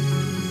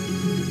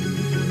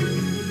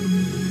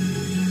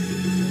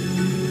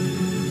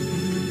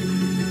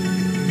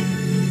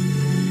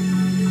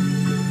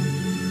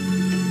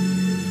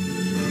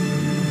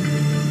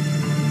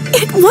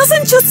 It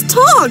wasn't just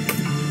talk.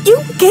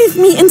 You gave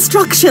me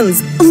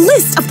instructions, a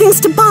list of things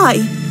to buy.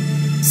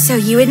 So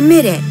you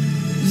admit it.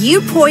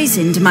 You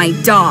poisoned my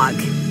dog.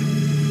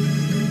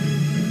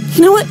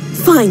 You know what?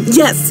 Fine,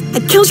 yes, I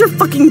killed your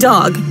fucking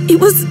dog. It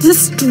was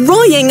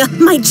destroying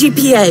my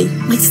GPA,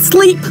 my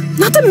sleep,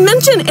 not to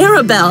mention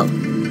Arabelle.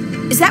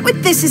 Is that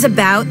what this is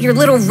about, your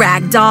little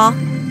rag doll?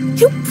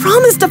 You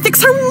promised to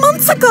fix her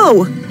months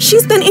ago.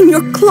 She's been in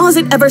your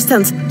closet ever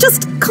since,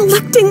 just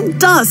collecting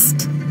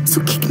dust.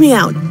 So kick me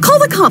out. Call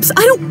the cops.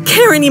 I don't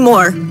care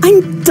anymore.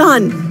 I'm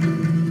done.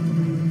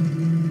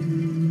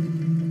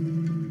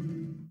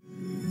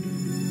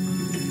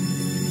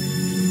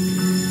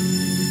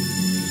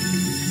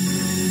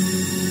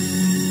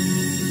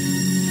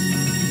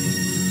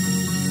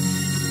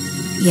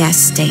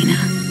 Yes, Dana.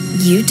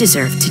 You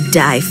deserve to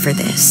die for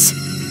this.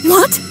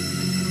 What?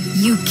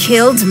 You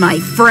killed my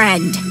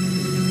friend.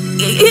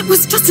 It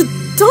was just a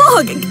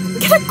dog.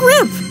 Get a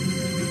grip.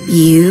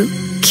 You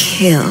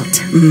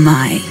killed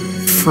my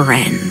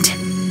friend.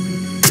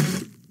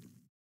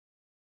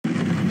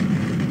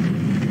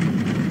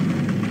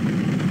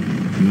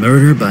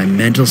 Murder by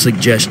mental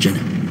suggestion.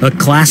 A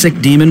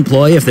classic demon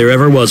ploy if there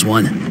ever was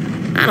one.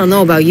 I don't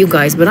know about you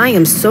guys, but I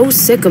am so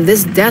sick of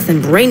this death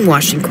and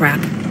brainwashing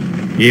crap.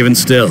 Even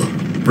still,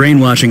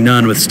 brainwashing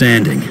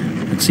notwithstanding,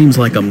 it seems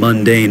like a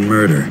mundane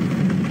murder.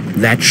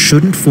 That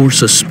shouldn't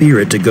force a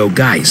spirit to go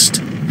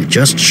Geist. It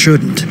just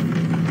shouldn't.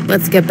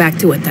 Let's get back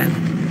to it then.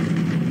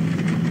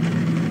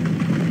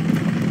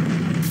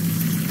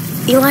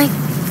 Eli,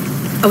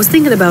 I was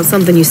thinking about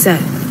something you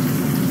said.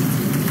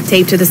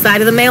 Taped to the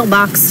side of the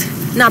mailbox.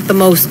 Not the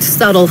most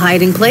subtle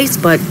hiding place,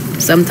 but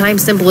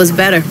sometimes simple is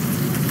better.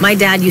 My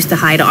dad used to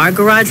hide our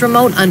garage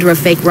remote under a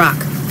fake rock.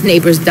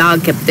 Neighbor's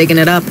dog kept digging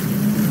it up.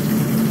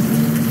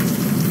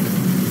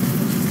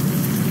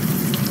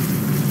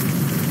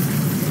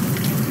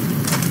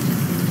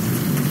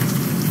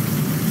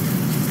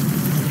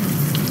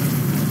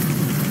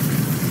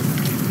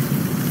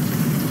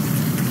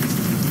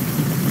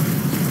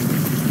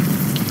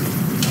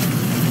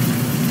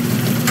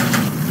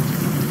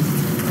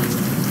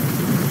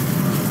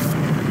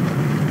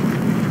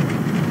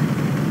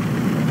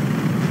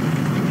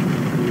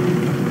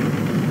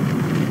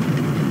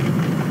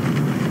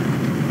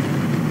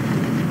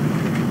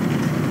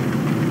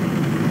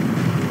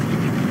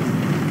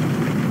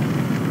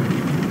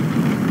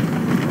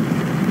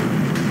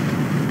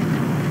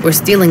 We're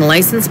stealing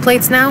license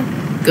plates now?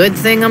 Good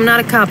thing I'm not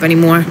a cop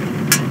anymore.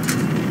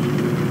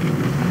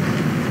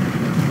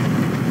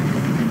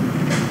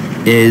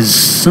 Is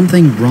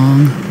something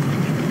wrong?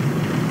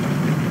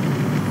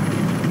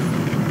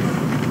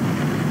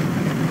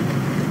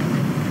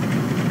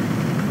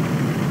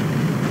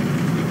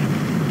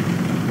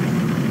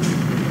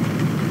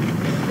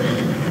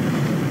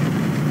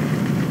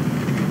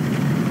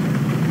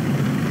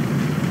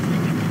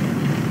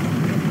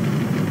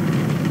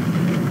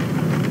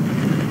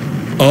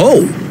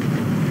 Oh!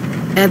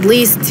 At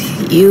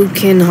least you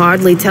can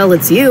hardly tell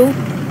it's you.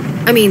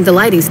 I mean, the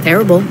lighting's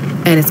terrible,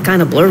 and it's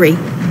kind of blurry.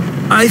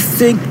 I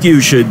think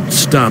you should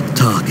stop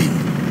talking.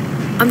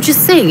 I'm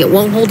just saying it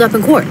won't hold up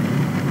in court.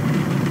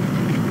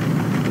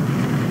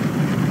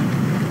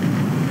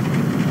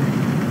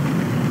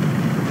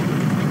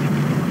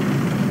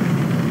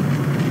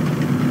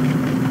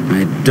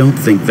 I don't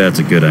think that's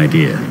a good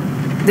idea.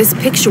 This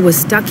picture was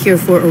stuck here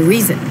for a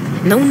reason.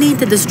 No need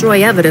to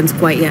destroy evidence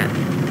quite yet.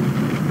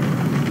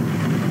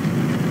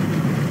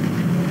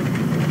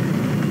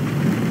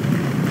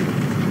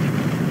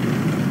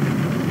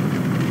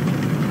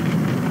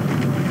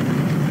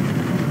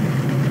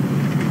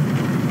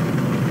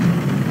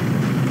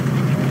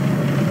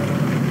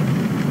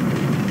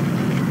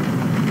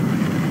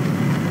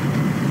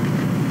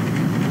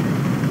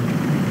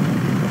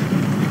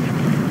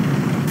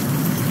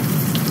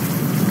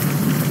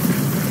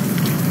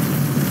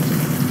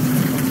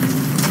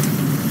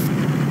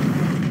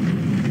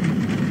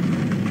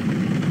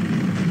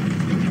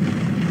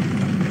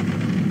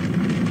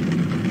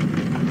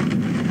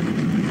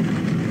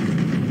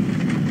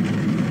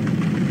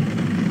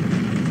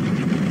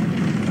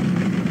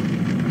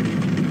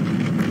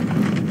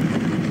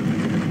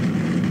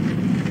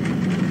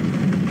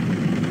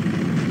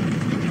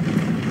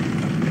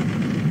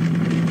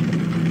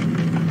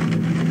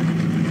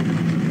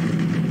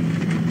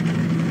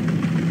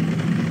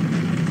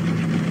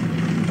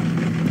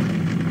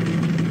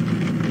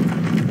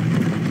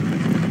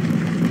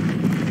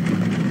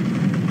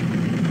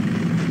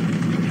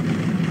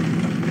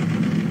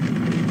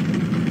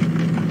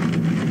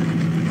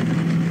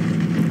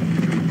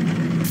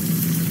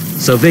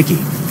 So, Vicky,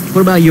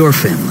 what about your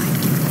family?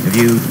 Have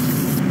you...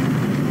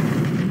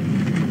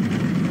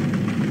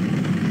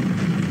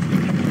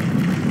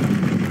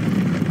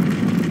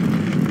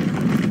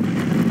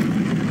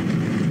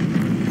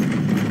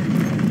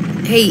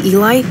 Hey,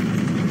 Eli,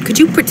 could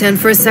you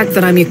pretend for a sec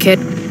that I'm your kid?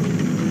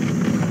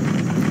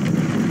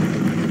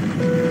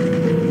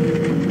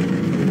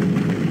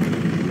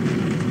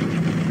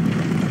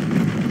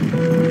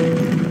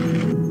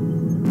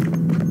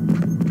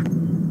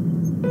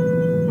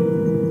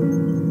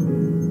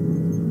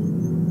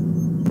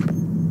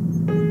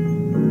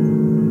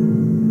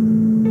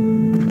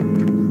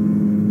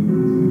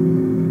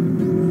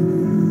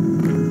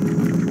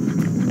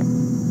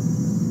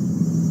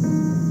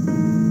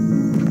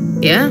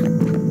 Yeah?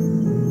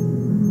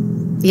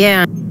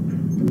 Yeah.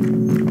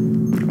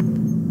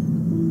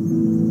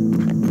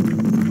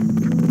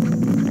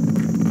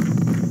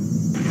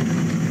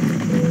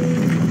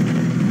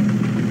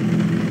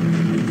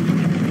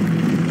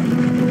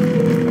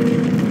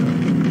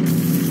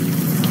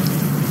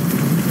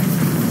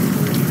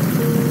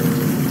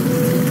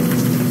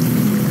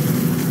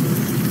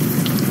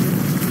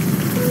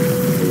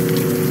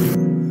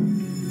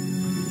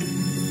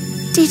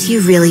 Did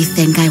you really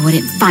think I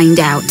wouldn't find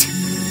out?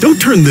 Don't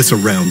turn this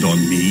around on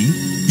me.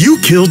 You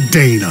killed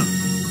Dana.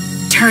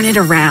 Turn it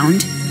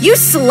around. You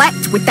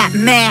slept with that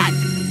man.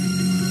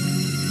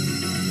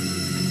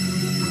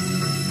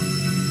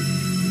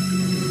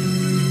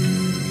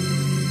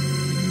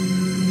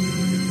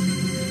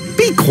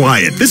 Be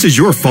quiet. This is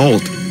your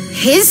fault.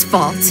 His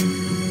fault.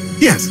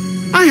 Yes,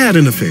 I had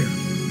an affair.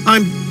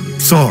 I'm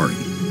sorry.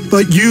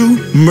 But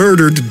you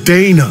murdered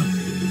Dana.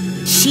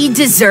 She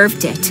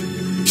deserved it.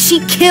 She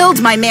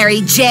killed my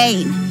Mary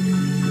Jane.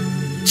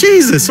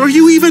 Jesus, are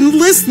you even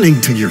listening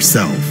to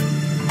yourself?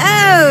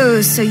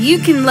 Oh, so you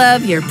can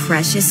love your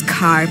precious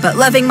car, but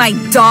loving my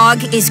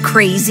dog is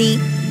crazy?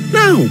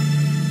 No,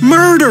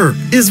 murder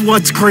is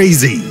what's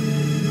crazy.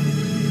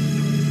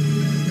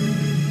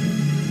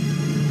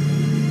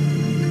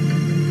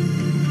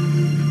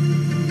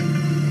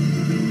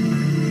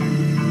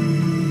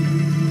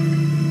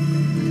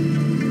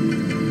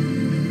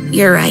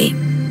 You're right.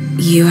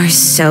 You are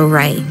so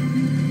right.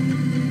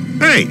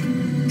 Hey,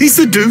 he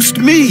seduced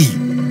me.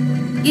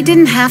 You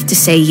didn't have to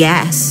say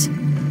yes.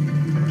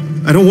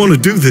 I don't want to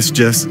do this,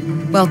 Jess.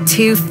 Well,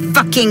 too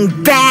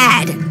fucking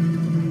bad.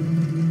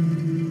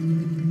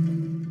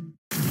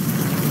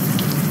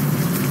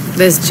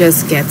 This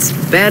just gets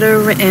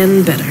better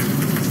and better.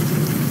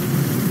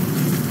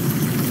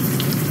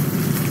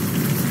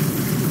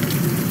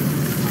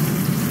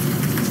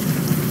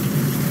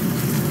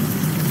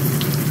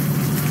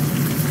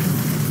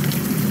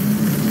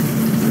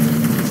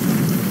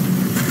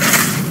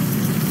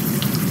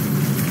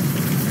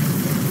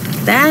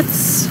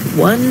 That's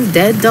one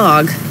dead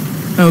dog.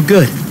 Oh,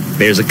 good.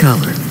 There's a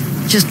collar.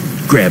 Just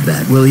grab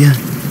that, will ya?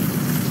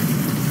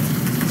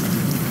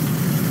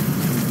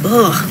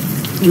 Ugh.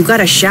 You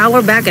got a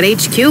shower back at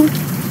HQ?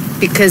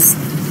 Because,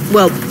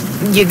 well,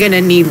 you're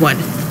gonna need one.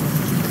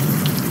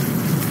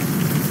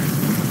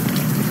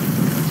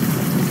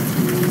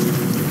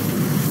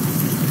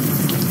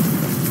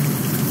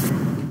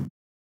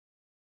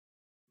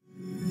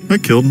 I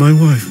killed my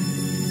wife.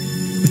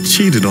 I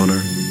cheated on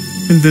her,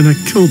 and then I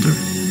killed her.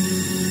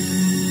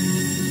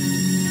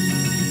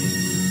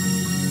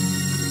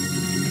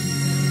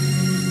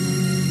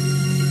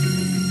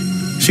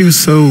 She was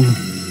so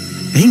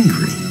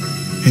angry,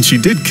 and she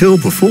did kill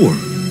before.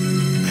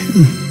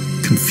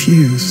 I'm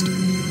confused,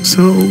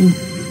 so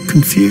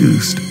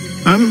confused.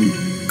 I'm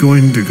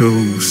going to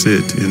go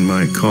sit in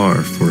my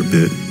car for a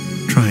bit,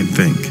 try and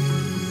think.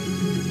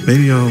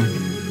 Maybe I'll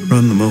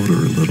run the motor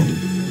a little,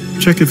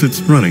 check if it's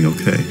running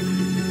okay.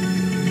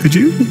 Could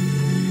you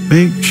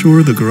make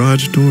sure the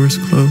garage door's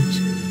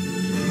closed?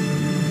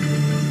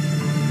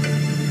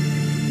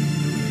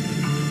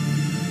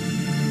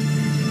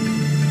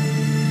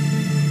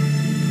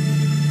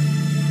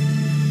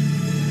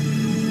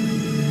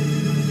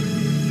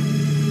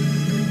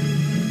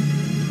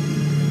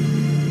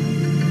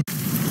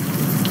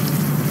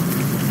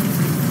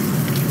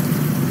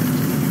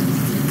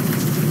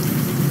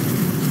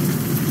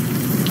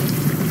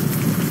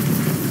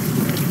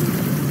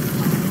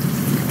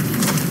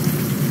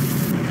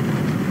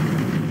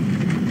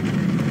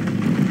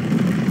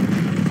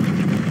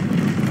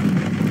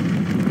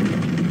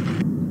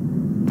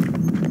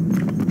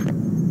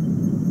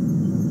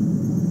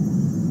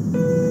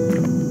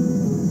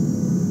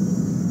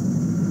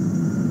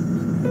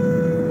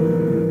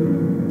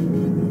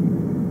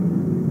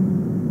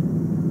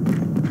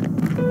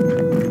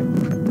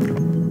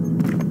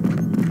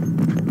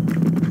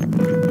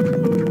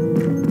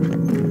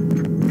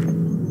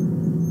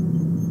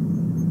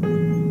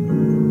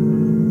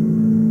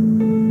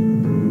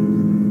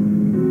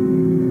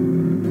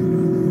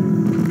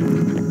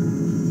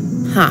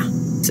 Huh.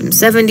 Some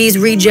 70s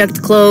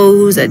reject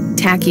clothes, a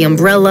tacky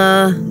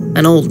umbrella,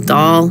 an old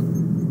doll.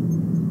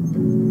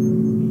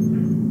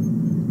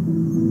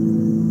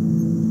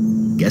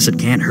 Guess it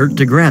can't hurt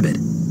to grab it.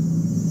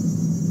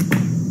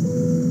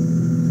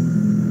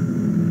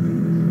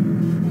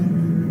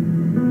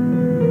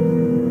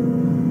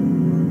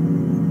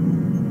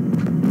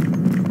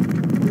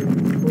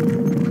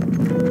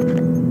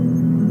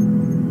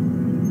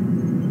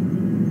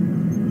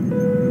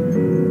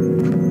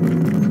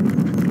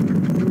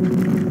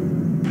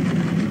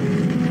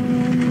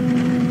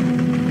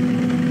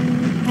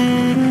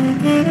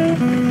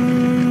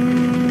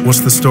 What's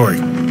the story?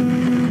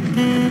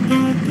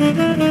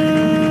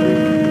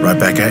 Right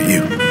back at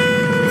you.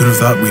 Who'd have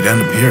thought we'd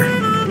end up here?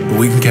 But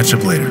we can catch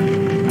up later.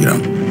 You know,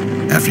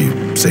 after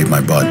you save my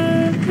butt.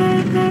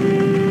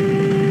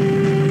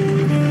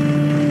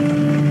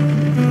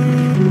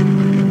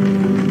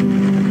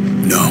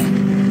 No.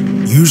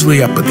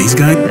 Usually up, but these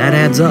guys... That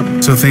adds up.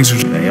 So things are...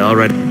 They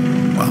already...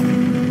 Well,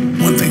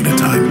 one thing at a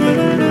time.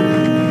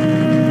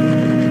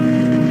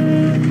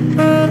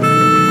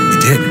 You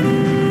did?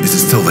 Is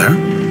it still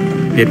there?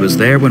 It was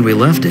there when we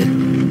left it.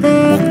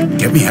 Well,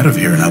 get me out of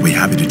here and I'll be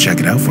happy to check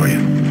it out for you.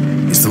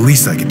 It's the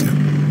least I could do.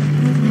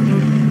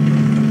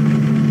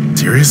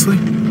 Seriously?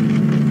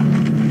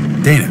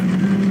 Dana,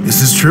 is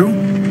this true?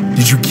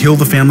 Did you kill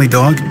the family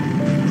dog?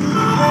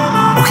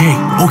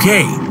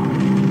 Okay.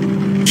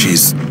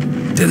 She's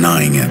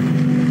denying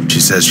it. She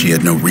says she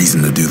had no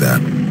reason to do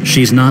that.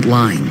 She's not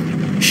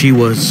lying. She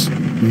was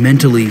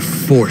mentally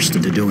forced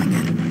into doing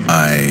it.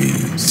 I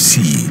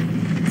see.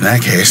 In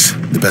that case,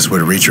 the best way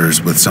to reach her is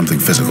with something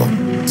physical.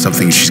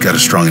 Something she's got a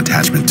strong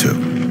attachment to.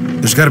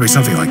 There's got to be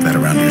something like that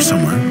around here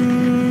somewhere.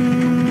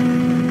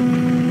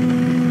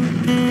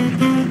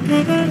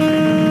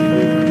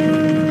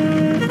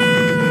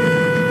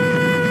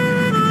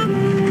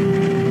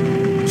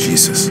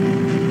 Jesus.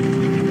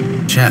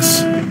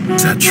 Jess,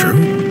 is that true?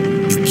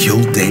 You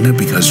killed Dana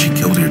because she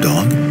killed your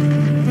dog?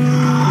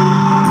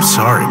 I'm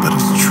sorry, but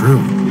it's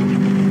true.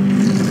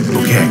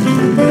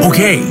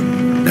 Okay.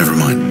 Never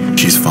mind.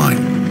 She's fine.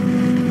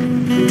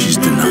 She's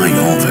denying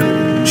all of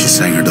it. She's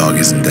saying her dog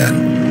isn't dead.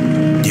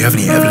 Do you have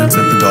any evidence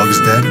that the dog is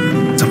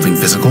dead? Something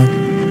physical?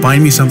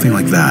 Find me something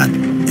like that,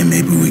 and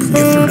maybe we can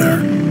get through to her.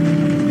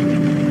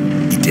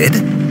 You did?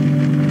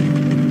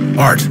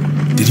 Art,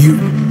 did you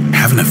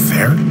have an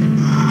affair?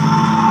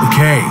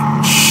 Okay,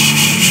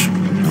 shh,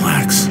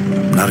 relax.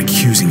 I'm not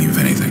accusing you of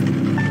anything.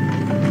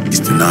 He's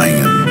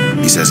denying it.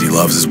 He says he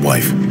loves his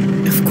wife.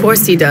 Of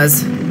course he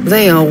does.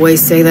 They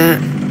always say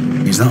that.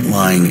 He's not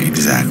lying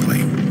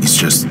exactly. He's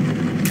just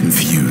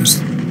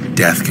confused.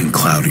 Death can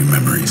cloud your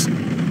memories,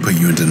 put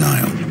you in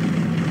denial.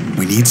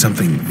 We need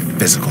something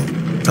physical,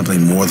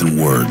 something more than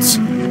words.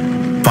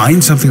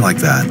 Find something like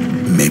that,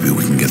 maybe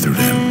we can get through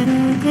to him.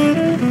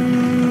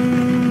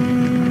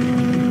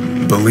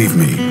 Believe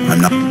me, I'm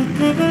not...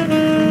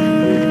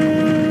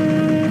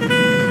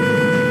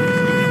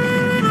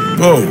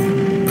 Whoa,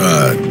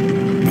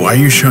 why are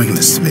you showing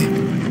this to me?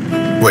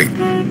 Wait,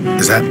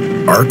 is that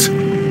art?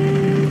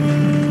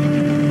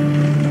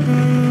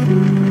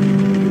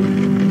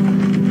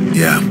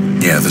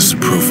 Yeah, this is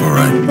proof, all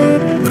right.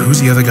 But who's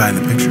the other guy in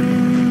the picture?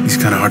 He's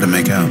kind of hard to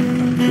make out.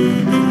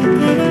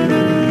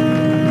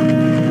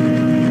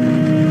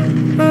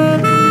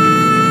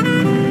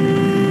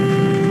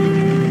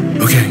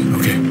 Okay,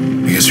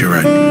 I guess you're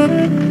right.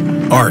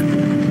 Art,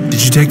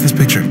 did you take this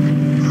picture?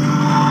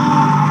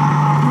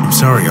 I'm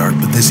sorry, Art,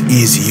 but this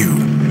is you.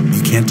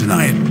 You can't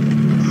deny it.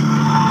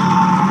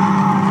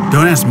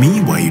 Don't ask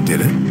me why you did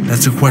it.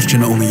 That's a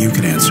question only you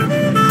can answer.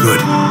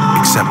 Good.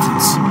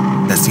 Acceptance.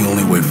 That's the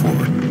only way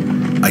forward.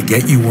 I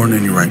get you weren't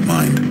in your right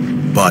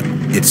mind, but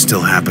it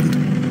still happened.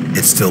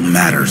 It still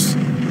matters.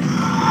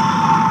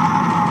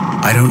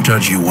 I don't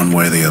judge you one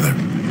way or the other.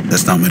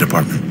 That's not my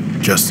department.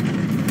 Just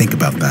think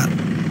about that.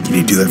 Can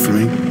you do that for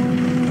me?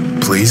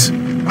 Please?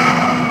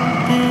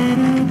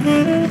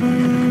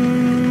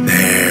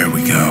 There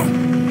we go.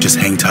 Just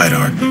hang tight,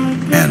 Art.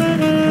 And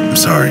I'm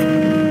sorry.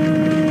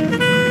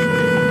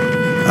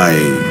 I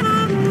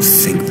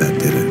think that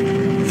did it.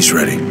 He's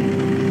ready.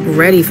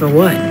 Ready for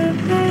what?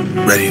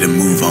 Ready to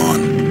move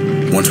on.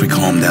 Once we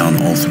calm down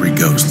all three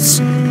ghosts,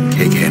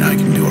 KK and I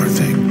can do our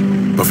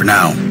thing. But for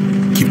now,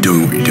 keep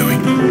doing what you're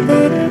doing.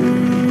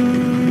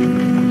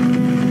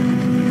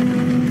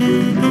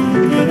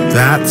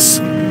 That's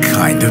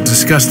kind of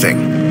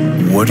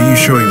disgusting. What are you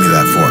showing me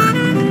that for?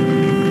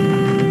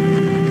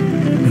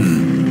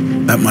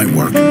 That might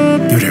work.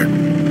 Give it here.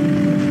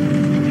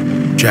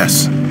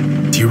 Jess,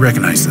 do you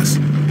recognize this?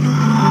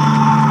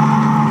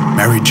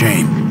 Mary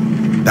Jane.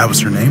 That was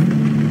her name?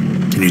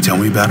 Can you tell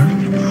me about her?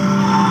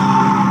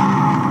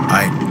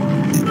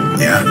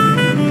 Yeah,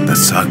 that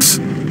sucks.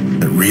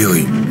 That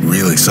really,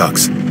 really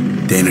sucks.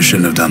 Dana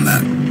shouldn't have done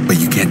that, but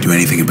you can't do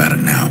anything about it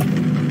now.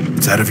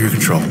 It's out of your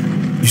control.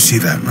 You see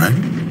that, right?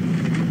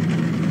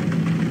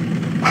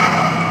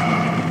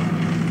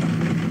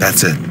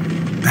 That's it.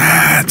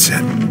 That's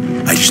it.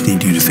 I just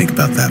need you to think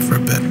about that for a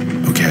bit,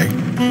 okay?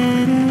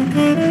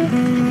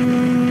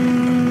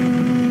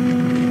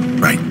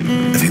 Right,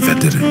 I think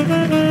that did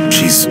it.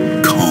 She's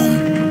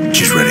calm.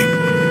 She's ready.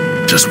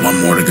 Just one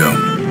more to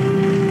go.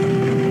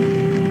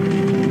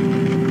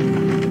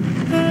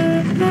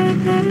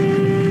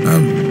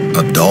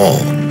 A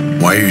doll.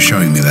 Why are you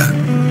showing me that?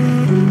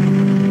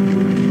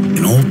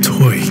 An old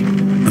toy.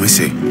 Let me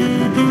see.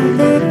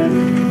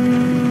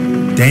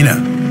 Dana,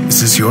 is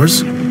this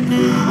yours?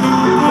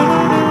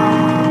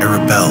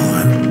 Arabelle,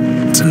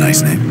 huh? It's a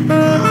nice name.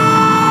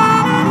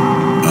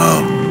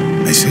 Oh,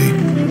 I see.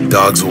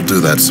 Dogs will do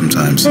that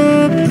sometimes.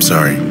 I'm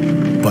sorry.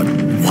 But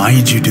why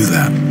did you do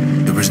that?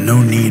 There was no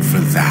need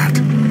for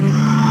that.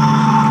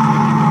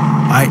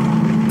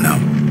 No,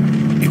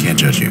 I can't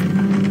judge you.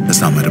 That's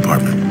not my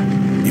department.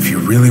 If you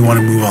really want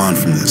to move on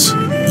from this,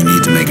 you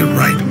need to make it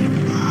right.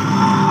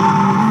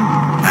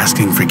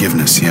 Asking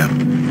forgiveness, yeah.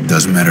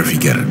 Doesn't matter if you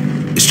get it.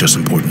 It's just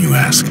important you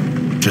ask.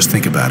 Just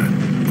think about it,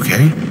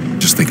 okay?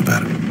 Just think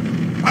about it.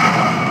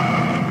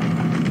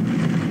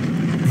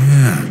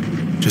 Yeah,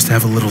 just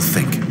have a little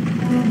think.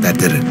 That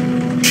did it.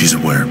 She's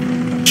aware.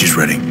 She's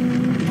ready.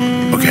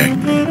 Okay,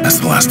 that's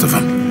the last of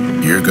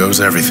them. Here goes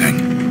everything.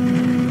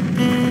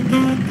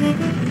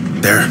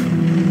 They're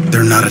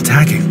not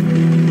attacking.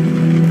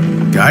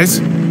 Guys?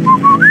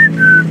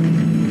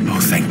 Oh,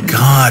 thank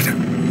God.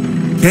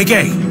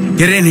 KK,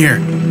 get in here.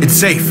 It's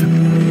safe.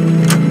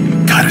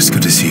 God, it's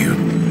good to see you.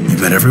 You've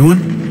met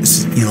everyone? This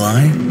is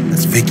Eli,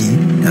 that's Vicky,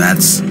 and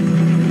that's...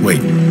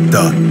 Wait,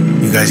 duh.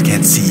 You guys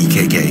can't see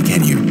KK,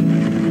 can you?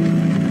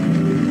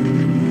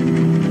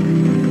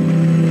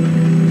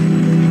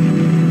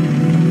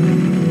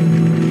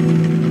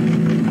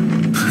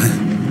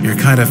 You're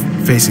kind of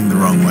facing the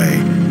wrong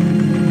way.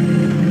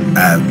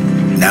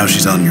 Now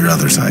she's on your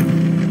other side.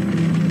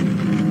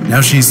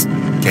 Now she's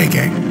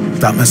KK.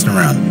 Stop messing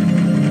around.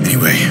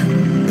 Anyway,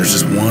 there's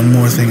just one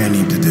more thing I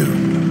need to do.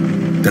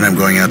 Then I'm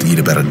going out to eat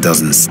about a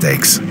dozen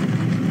steaks.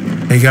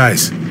 Hey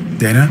guys,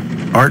 Dana,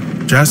 Art,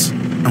 Jess,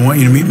 I want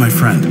you to meet my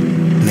friend.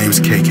 Her name's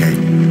KK.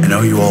 I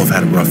know you all have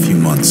had a rough few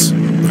months,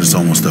 but it's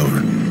almost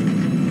over.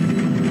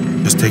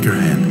 Just take her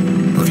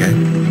hand, okay?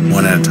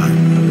 One at a time.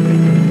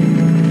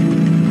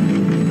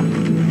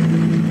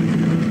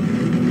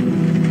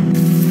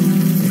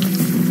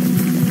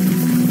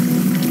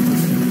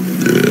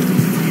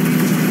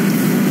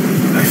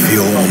 I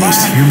feel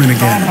almost human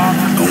again.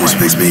 Almost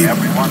makes me...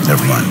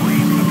 Never mind.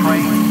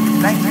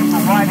 Thank you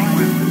for riding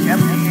with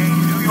MTA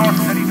New York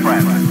City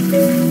Transit.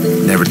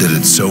 Never did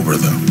it sober,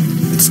 though.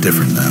 It's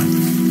different now.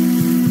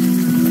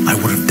 I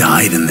would have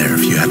died in there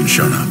if you hadn't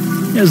shown up.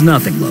 There's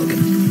nothing,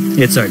 Logan.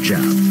 It's our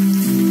job.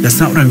 That's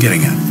not what I'm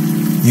getting at.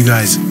 You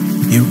guys,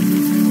 you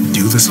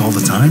do this all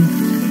the time?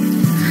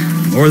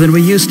 More than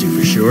we used to,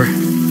 for sure.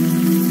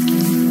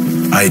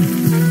 I'd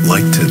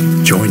like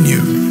to join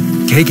you.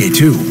 KK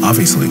too,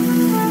 obviously.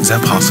 Is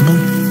that possible?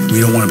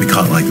 We don't want to be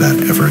caught like that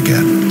ever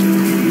again.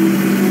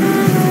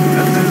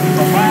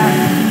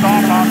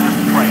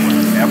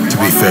 To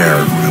be fair,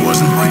 I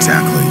wasn't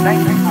exactly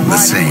the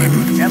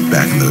same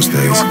back in those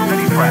days.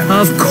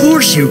 Of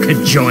course you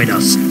could join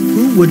us.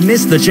 Who would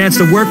miss the chance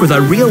to work with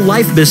a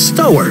real-life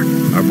bestower?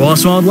 Our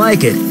boss won't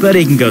like it, but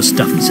he can go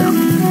stuff himself.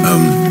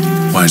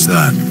 Why is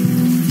that?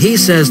 He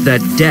says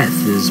that death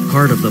is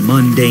part of the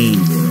mundane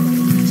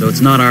world, so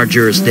it's not our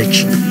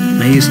jurisdiction.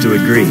 I used to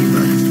agree,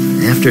 but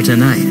after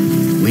tonight,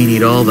 we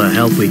need all the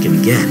help we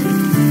can get.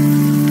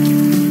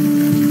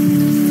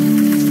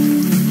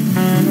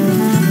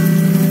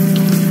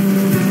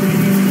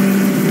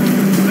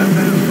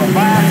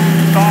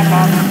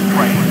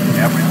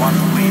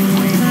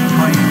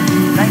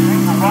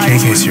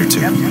 KK's here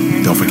too.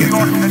 Don't forget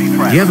that.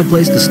 Do you have a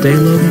place to stay,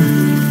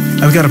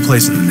 Logan? I've got a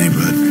place in the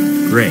neighborhood.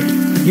 Great.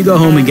 You go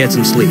home and get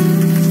some sleep.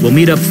 We'll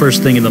meet up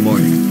first thing in the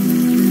morning.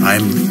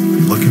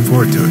 I'm looking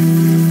forward to it.